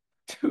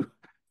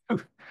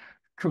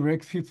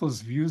correct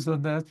people's views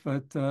on that,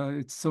 but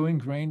it's so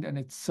ingrained and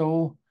it's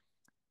so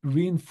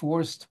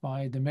reinforced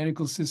by the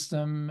medical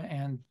system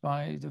and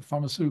by the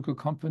pharmaceutical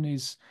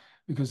companies,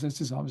 because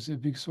this is obviously a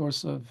big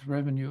source of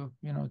revenue,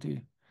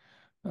 the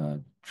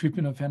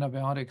treatment of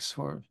antibiotics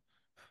for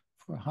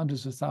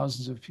hundreds of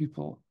thousands of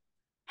people.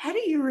 How do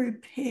you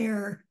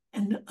repair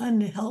an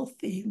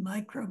unhealthy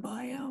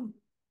microbiome?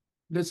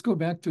 Let's go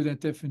back to that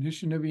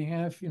definition that we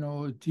have,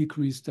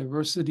 decreased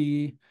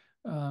diversity,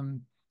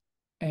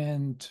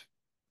 and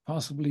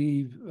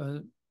possibly,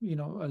 a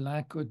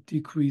lack or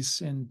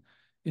decrease in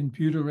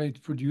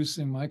butyrate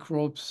producing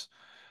microbes,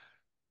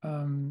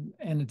 and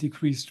a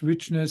decreased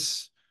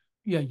richness.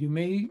 Yeah, you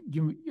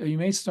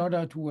may start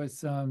out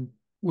with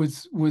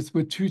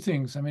two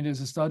things. I mean,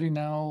 there's a study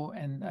now,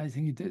 and I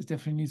think it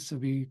definitely needs to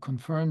be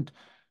confirmed,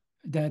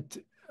 that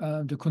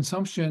the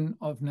consumption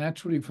of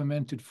naturally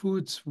fermented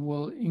foods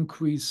will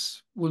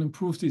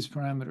improve these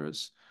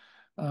parameters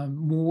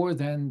more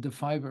than the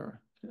fiber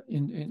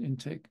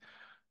intake.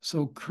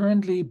 So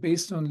currently,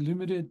 based on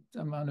limited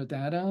amount of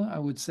data, I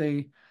would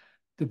say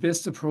the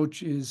best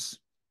approach is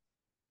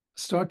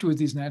start with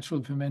these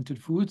natural fermented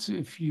foods.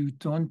 If you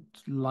don't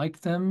like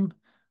them,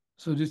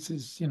 so this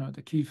is,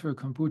 the kefir,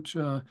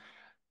 kombucha,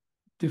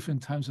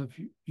 different types of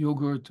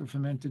yogurt or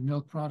fermented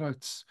milk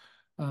products.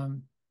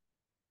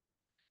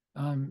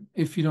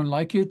 If you don't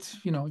like it,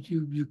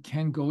 you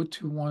can go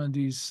to one of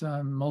these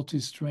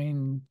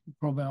multi-strain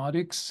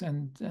probiotics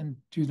and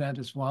do that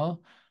as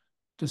well.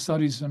 The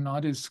studies are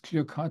not as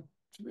clear-cut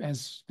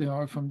as they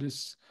are from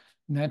this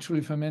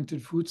naturally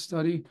fermented food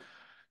study.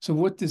 So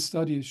what this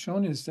study has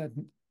shown is that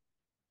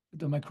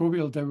the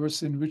microbial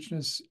diversity and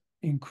richness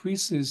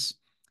increases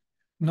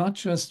not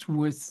just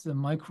with the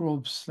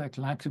microbes like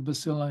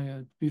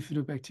lactobacilli,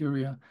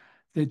 bifidobacteria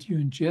that you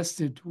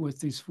ingested with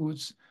these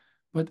foods,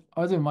 but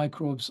other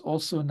microbes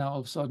also now all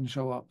of a sudden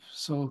show up.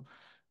 So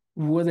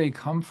where they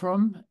come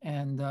from,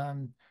 and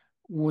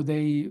were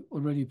they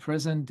already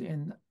present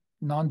in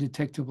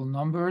non-detectable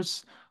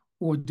numbers,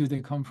 or do they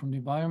come from the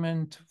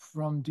environment,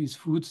 from these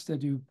foods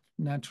that you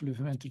naturally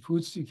fermented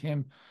foods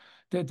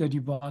that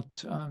you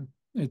bought?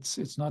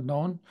 It's not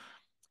known.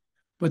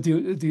 But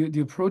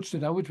the approach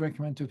that I would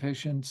recommend to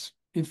patients,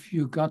 if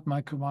you got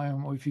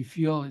microbiome or if you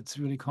feel it's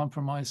really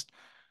compromised,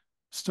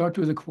 start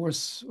with a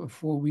course of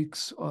 4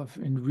 weeks of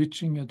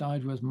enriching your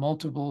diet with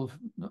multiple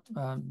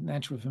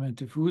natural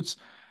fermented foods,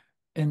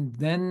 and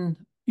then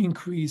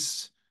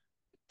increase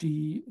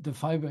the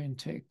fiber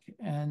intake.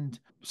 And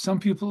some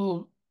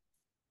people,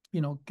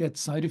 get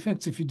side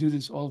effects if you do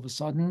this all of a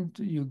sudden.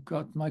 You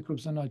got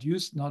microbes are not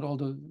used, not all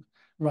the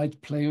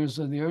right players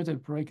are there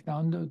that break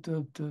down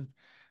the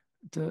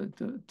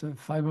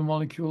fiber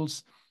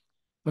molecules,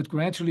 but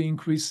gradually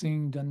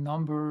increasing the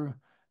number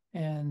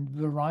and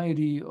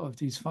variety of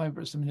these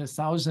fibers. I mean, there's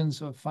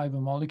thousands of fiber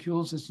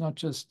molecules. It's not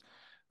just,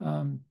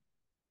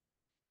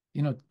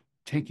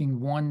 taking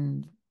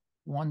one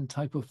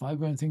type of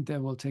fiber and think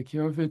that will take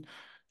care of it.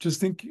 Just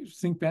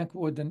think back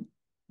what an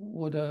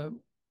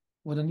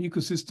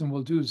ecosystem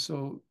will do.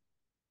 So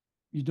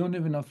you don't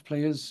have enough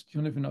players, you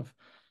don't have enough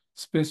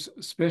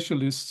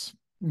specialists.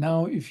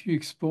 Now, if you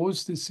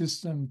expose the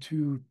system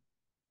to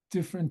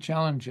different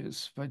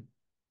challenges by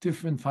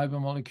different fiber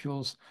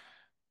molecules,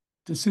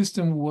 the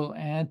system will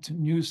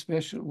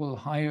will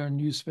hire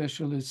new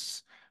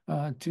specialists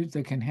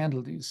that can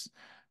handle these.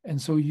 And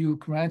so you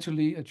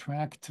gradually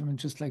attract, I mean,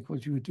 just like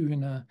what you would do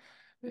in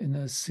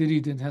a city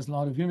that has a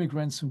lot of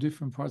immigrants from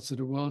different parts of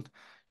the world,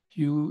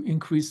 you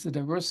increase the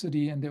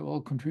diversity and they all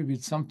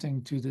contribute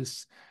something to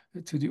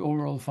the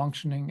overall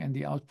functioning and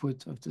the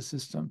output of the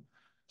system.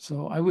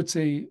 So I would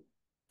say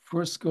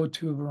first go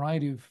to a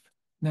variety of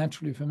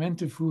naturally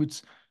fermented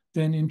foods,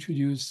 then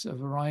introduce a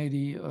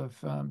variety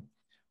of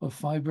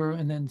fiber,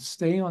 and then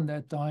stay on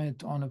that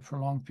diet on a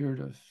prolonged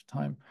period of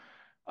time.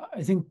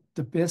 I think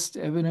the best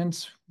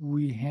evidence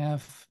we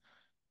have,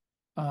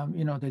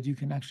 that you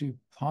can actually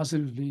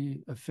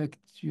positively affect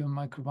your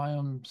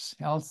microbiome's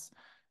health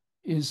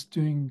is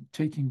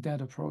taking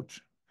that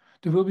approach.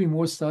 There will be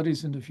more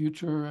studies in the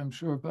future, I'm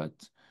sure, but.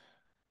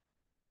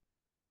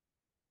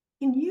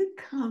 Can you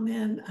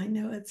comment? I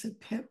know it's a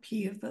pet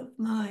peeve of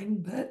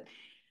mine, but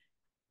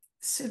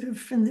sort of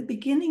from the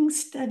beginning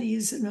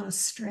studies in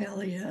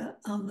Australia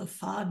on the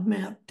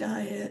FODMAP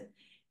diet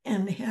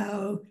and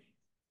how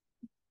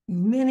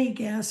many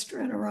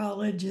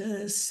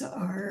gastroenterologists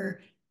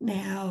are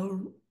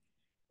now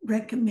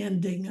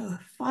recommending a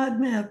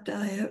FODMAP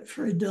diet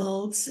for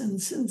adults,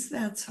 and since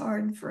that's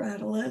hard for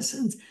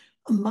adolescents,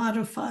 a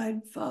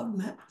modified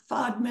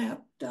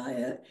FODMAP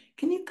diet.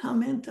 Can you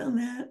comment on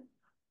that?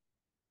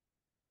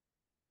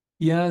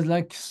 Yeah,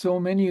 like so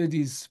many of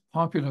these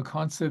popular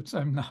concepts,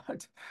 I'm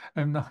not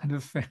a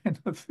fan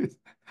of it.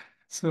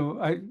 So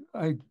I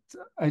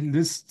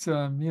list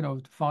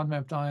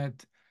FODMAP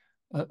diet,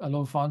 a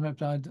low FODMAP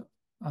diet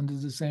under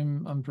the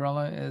same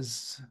umbrella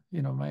as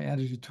my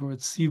attitude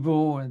towards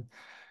SIBO and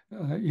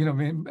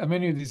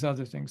many of these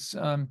other things.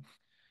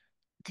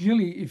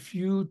 Clearly, if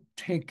you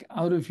take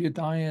out of your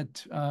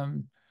diet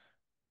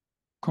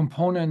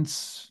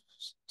components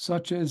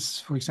such as,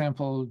 for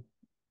example,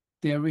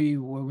 dairy,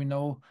 where we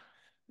know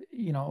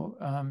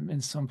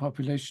in some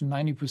population,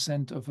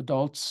 90% of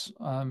adults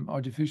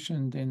are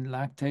deficient in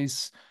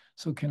lactase,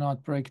 so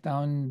cannot break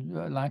down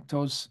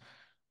lactose.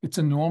 It's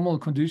a normal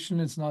condition.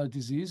 It's not a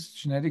disease.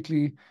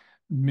 Genetically,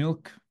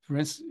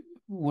 breast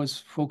was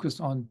focused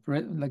on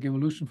like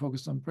evolution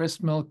focused on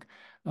breast milk,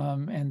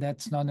 and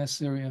that's not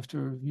necessary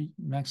after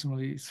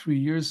maximally 3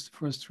 years, the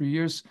first 3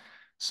 years.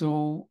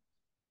 So,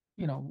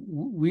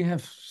 we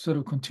have sort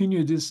of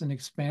continued this and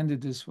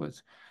expanded this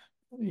with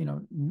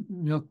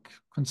milk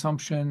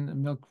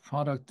consumption, milk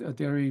product,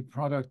 dairy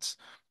products.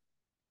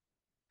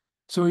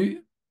 So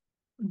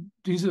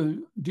this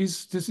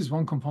is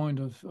one component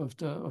of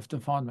the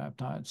FODMAP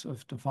diets,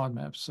 of the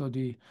FODMAP. So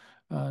the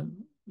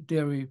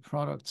dairy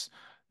products,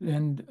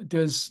 and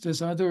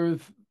there's other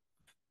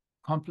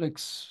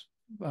complex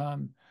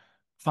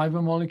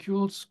fiber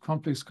molecules,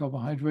 complex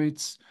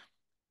carbohydrates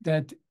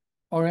that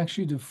are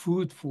actually the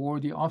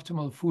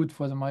optimal food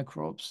for the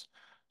microbes.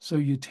 So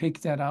you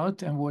take that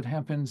out, and what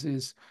happens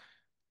is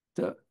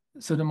the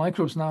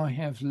microbes now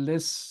have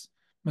less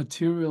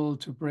material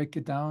to break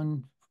it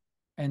down,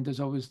 and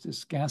there's always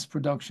this gas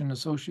production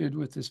associated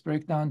with this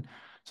breakdown.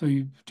 So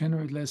you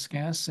generate less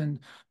gas, and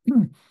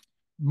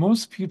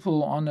most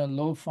people on a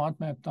low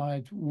FODMAP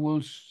diet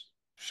will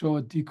show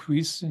a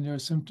decrease in their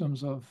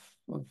symptoms of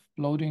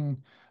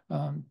bloating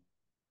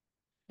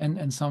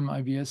and some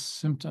IBS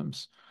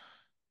symptoms.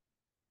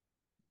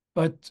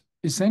 But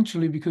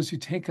essentially, because you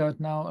take out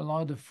now a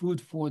lot of food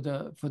for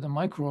the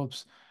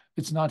microbes,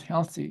 it's not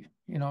healthy.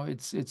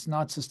 It's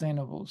not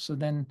sustainable. So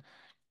then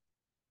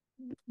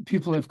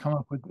people have come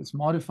up with this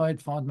modified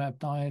FODMAP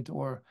diet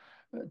or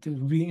the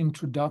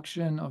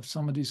reintroduction of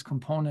some of these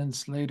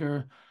components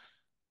later.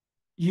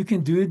 You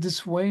can do it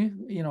this way.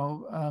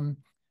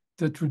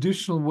 The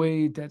traditional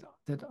way that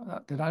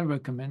I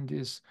recommend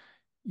is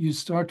you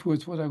start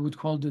with what I would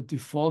call the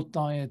default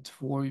diet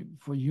for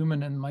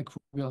human and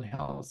microbial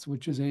health,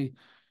 which is a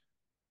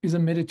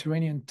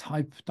Mediterranean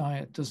type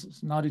diet. This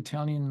is not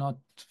Italian, not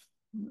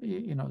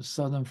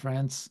southern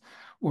France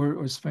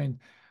or Spain.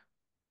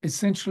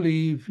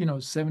 Essentially,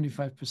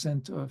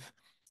 75%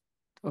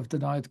 of the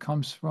diet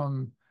comes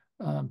from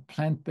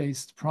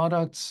plant-based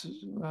products,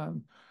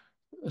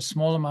 a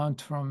small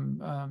amount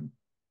from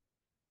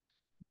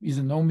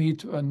either no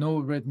meat or no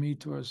red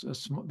meat, or a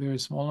very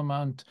small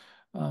amount,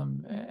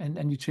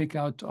 and you take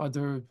out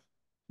other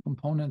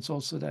components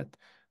also that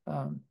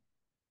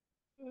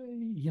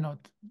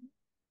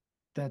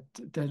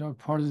that are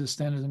part of the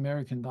standard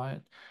American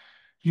diet.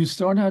 You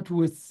start out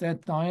with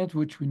that diet,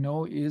 which we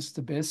know is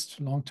the best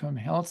long-term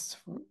health.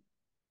 For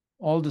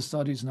all the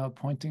studies now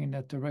pointing in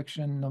that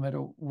direction. No matter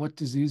what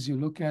disease you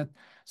look at,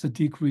 it's a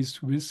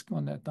decreased risk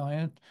on that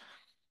diet.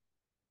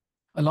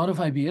 A lot of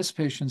IBS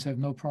patients have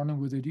no problem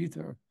with it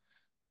either,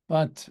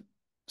 but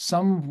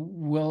some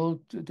will.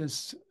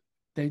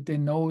 They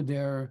know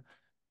their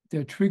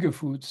trigger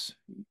foods,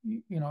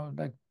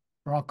 like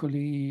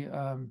broccoli,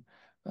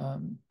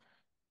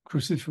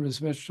 cruciferous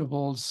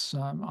vegetables,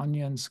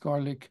 onions,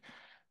 garlic.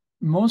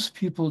 Most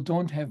people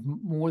don't have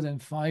more than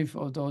 5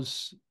 of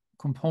those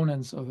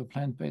components of a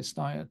plant-based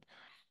diet.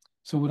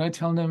 So what I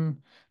tell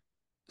them,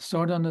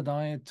 start on the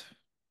diet,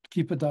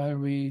 keep a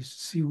diary,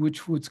 see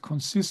which foods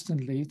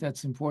consistently,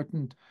 that's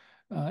important,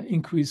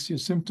 increase your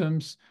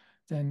symptoms,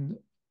 then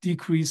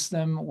decrease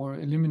them or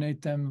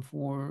eliminate them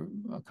for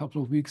a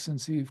couple of weeks and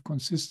see if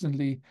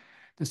consistently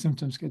the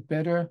symptoms get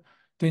better.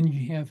 Then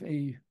you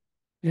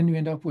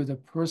end up with a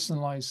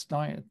personalized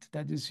diet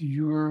that is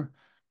your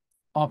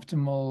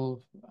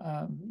optimal,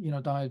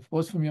 diet,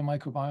 both from your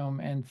microbiome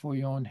and for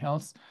your own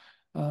health,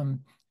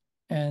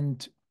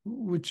 and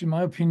which, in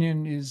my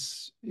opinion,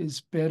 is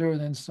better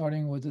than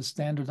starting with a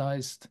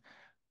standardized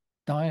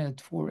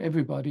diet for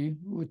everybody,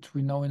 which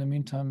we know in the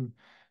meantime,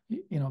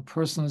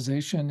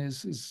 personalization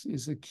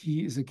is a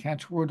key, is a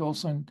catchword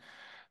also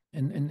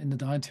in the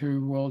dietary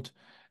world.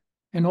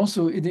 And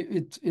also it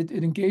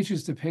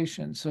engages the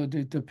patient. So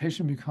the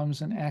patient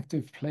becomes an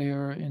active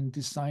player in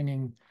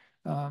designing,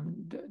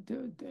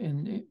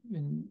 in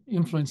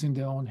influencing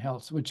their own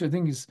health, which I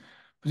think is,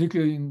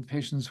 particularly in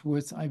patients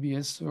with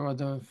IBS or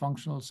other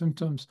functional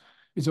symptoms,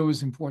 is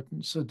always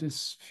important. So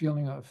this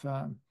feeling of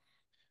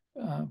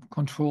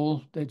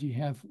control that you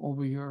have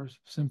over your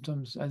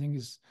symptoms, I think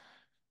is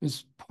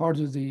part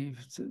of the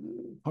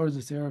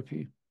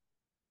therapy.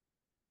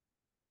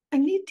 I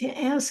need to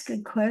ask a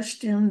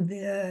question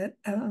that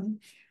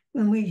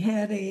when we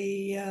had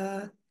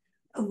a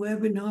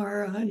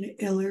webinar on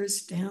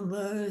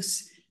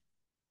Ehlers-Danlos,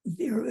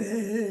 there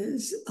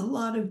was a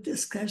lot of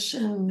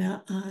discussion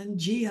on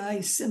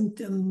GI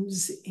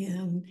symptoms,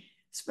 and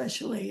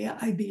especially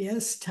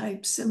IBS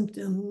type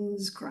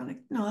symptoms, chronic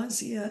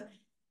nausea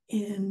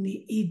in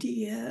the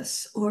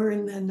EDS or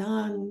in the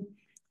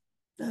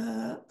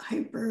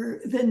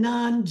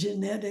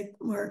non-genetic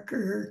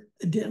marker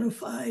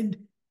identified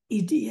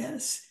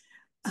EDS,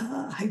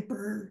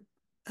 hyper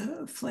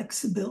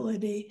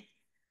flexibility.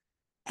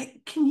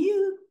 Can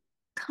you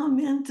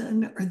comment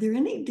on, are there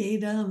any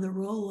data on the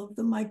role of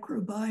the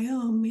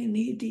microbiome in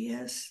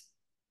EDS?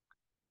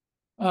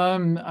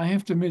 I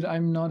have to admit,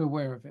 I'm not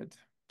aware of it,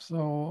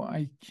 so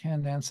I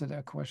can't answer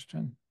that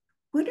question.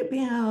 What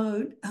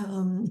about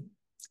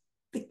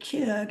the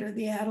kid or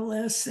the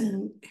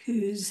adolescent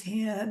who's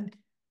had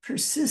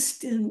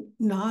persistent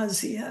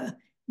nausea,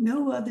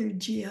 no other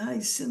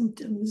GI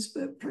symptoms,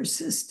 but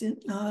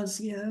persistent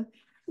nausea,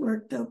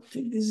 worked up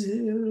to the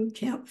zoo,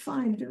 can't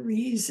find a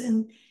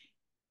reason?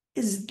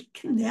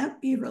 Can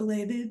that be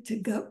related to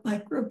gut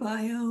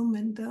microbiome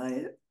and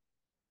diet?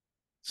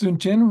 So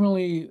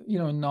generally,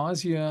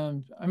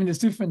 nausea, I mean, there's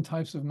different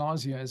types of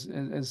nausea, as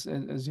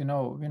you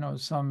know,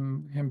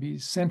 some can be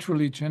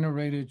centrally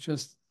generated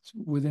just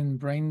within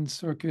brain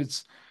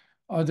circuits.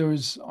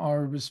 Others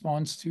are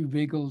response to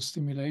vagal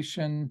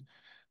stimulation.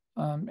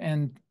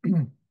 And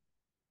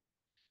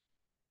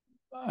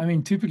I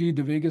mean, typically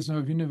the vagus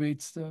nerve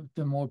innervates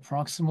the more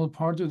proximal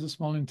part of the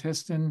small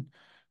intestine,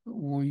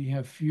 where you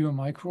have fewer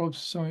microbes.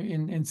 So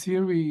in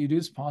theory, it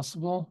is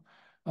possible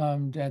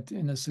that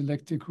in a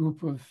selected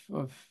group of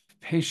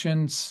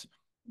patients,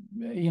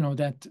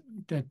 that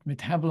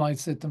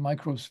metabolites that the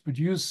microbes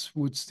produce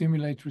would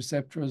stimulate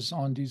receptors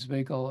on these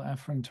vagal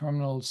afferent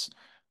terminals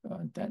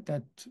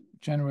that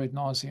generate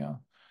nausea.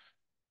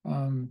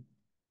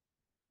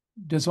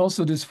 There's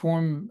also this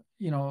form,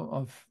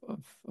 of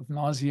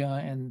nausea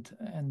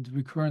and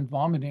recurrent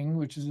vomiting,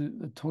 which is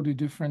a totally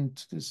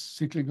different. This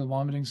cyclical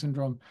vomiting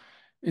syndrome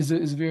is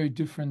a very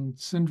different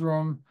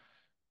syndrome.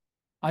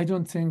 I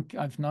don't think,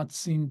 I've not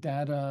seen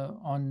data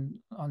on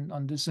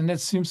this, and that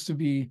seems to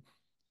be,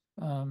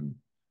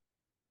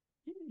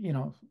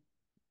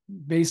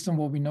 based on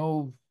what we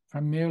know,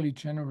 primarily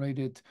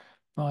generated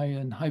by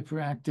an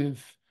hyperactive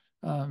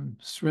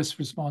stress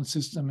response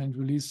system and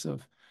release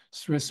of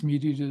stress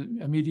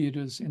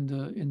mediators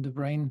in the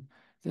brain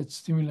that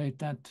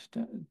stimulate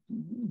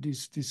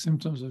these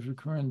symptoms of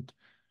recurrent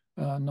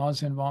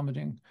nausea and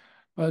vomiting.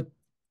 But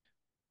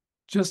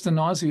just the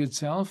nausea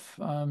itself,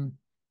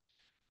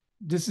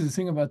 this is the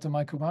thing about the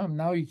microbiome.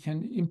 Now you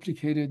can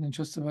implicate it in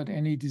just about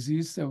any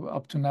disease that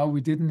up to now we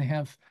didn't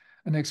have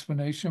an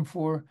explanation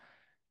for.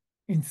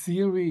 In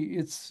theory,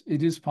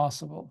 it is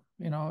possible,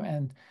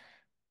 and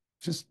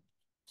just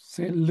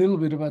say a little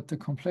bit about the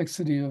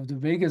complexity of the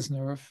vagus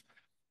nerve.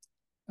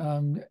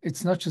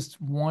 It's not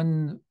just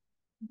one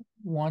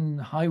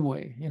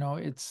highway,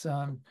 it's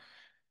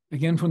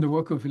again, from the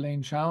work of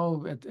Elaine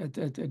Chao at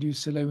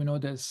UCLA, we know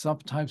there's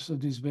subtypes of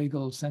these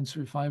vagal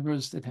sensory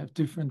fibers that have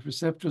different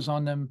receptors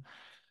on them.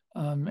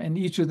 And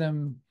each of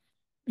them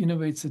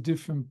innervates a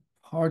different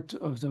part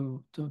of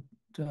the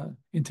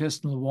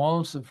intestinal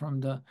wall. So from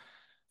the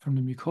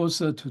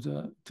mucosa to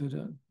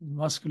the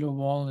muscular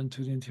wall and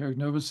to the enteric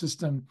nervous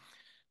system,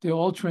 they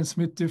all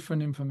transmit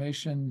different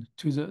information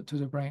to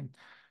the brain.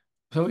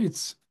 So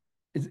it's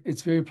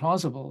very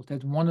plausible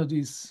that one of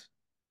these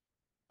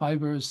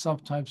fibers,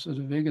 subtypes of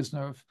the vagus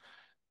nerve,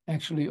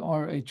 actually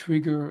are a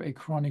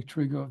chronic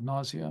trigger of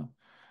nausea.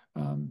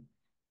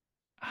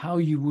 How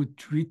you would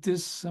treat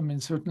this, I mean,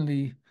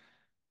 certainly,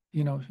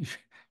 you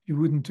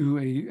wouldn't do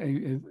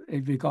a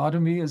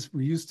vagotomy as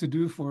we used to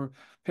do for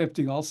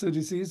peptic ulcer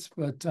disease,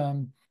 but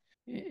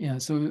yeah,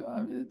 so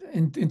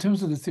in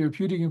terms of the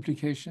therapeutic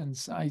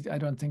implications, I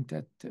don't think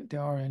that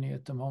there are any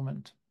at the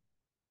moment.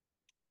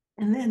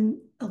 And then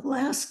a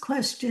last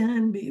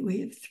question, we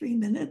have 3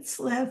 minutes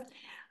left.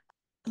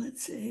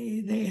 Let's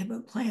say they have a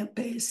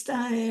plant-based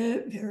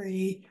diet,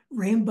 very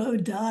rainbow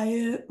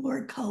diet,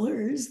 more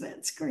colors,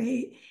 that's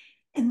great.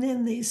 And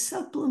then they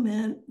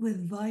supplement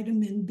with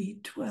vitamin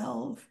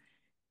B12.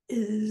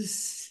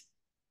 Is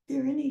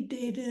there any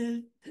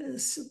data to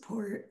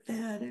support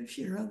that if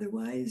you're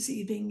otherwise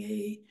eating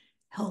a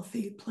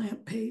healthy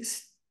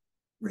plant-based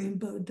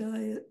rainbow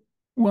diet?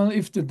 Well,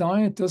 if the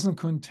diet doesn't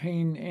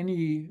contain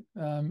any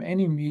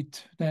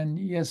meat, then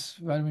yes,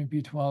 vitamin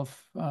B12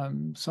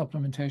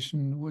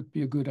 supplementation would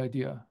be a good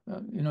idea.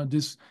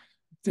 This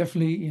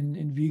definitely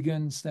in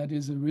vegans, that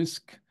is a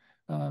risk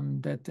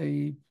that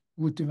they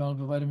would develop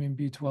a vitamin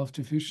B12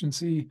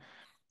 deficiency.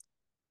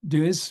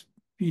 There is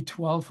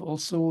B12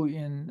 also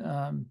in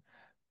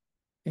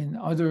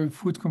other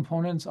food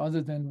components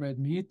other than red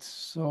meat.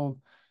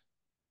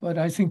 But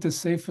I think the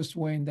safest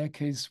way in that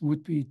case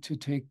would be to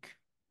take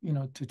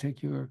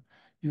your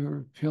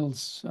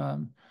pills.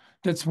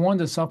 That's one of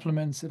the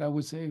supplements that I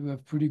would say we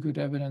have pretty good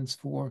evidence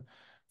for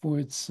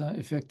its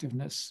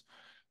effectiveness.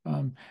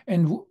 And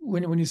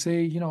when you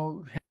say,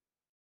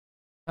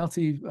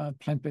 healthy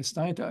plant-based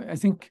diet, I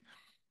think,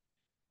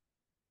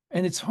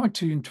 and it's hard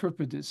to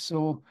interpret this.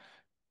 So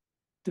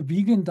the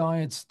vegan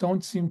diets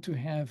don't seem to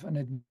have an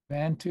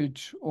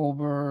advantage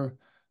over,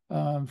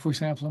 for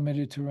example, a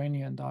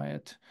Mediterranean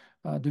diet.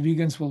 The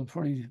vegans will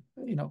probably,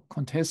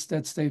 contest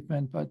that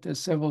statement, but there's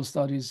several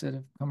studies that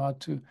have come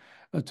out to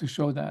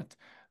show that.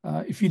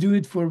 If you do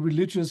it for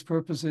religious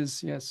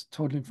purposes, yes,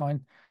 totally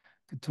fine.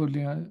 Could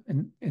totally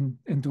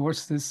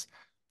endorse this,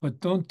 but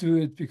don't do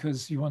it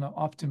because you want to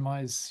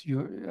optimize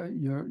your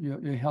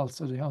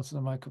health or the health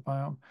of the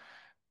microbiome.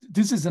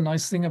 This is a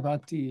nice thing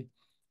about the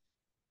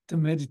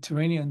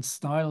Mediterranean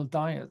style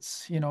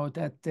diets,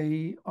 that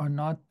they are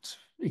not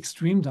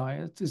extreme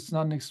diets. It's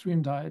not an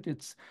extreme diet.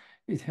 It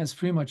has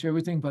pretty much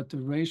everything, but the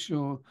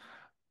ratio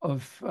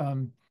of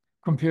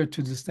compared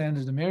to the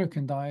standard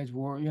American diet,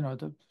 where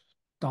the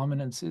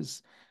dominance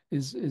is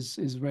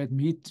red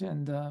meat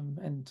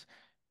and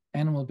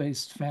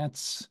animal-based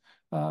fats,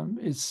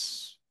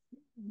 is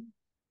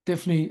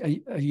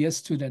definitely a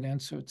yes to that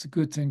answer. It's a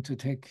good thing to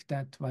take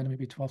that vitamin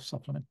B12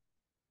 supplement.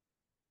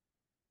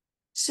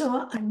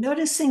 So I'm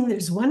noticing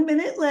there's 1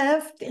 minute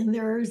left, and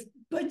there's a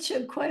bunch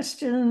of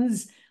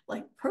questions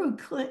like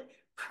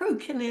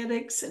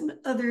prokinetics and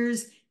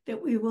others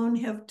that we won't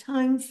have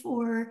time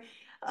for,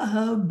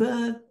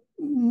 but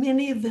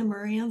many of them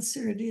are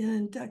answered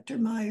in Dr.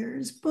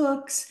 Meyer's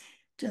books.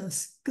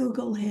 Just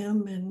Google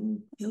him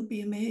and you'll be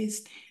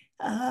amazed.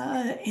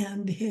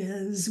 And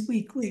his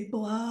weekly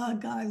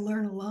blog, I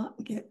learn a lot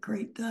and get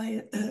great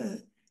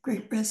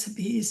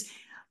recipes.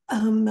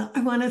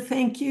 I want to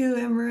thank you,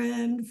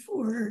 Emeran,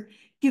 for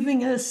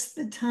giving us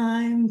the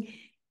time.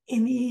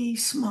 Any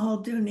small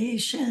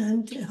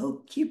donation to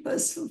help keep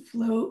us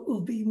afloat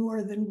will be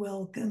more than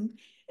welcome,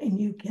 and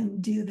you can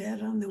do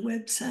that on the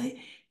website.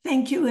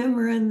 Thank you,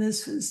 Emeran.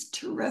 This was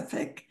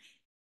terrific.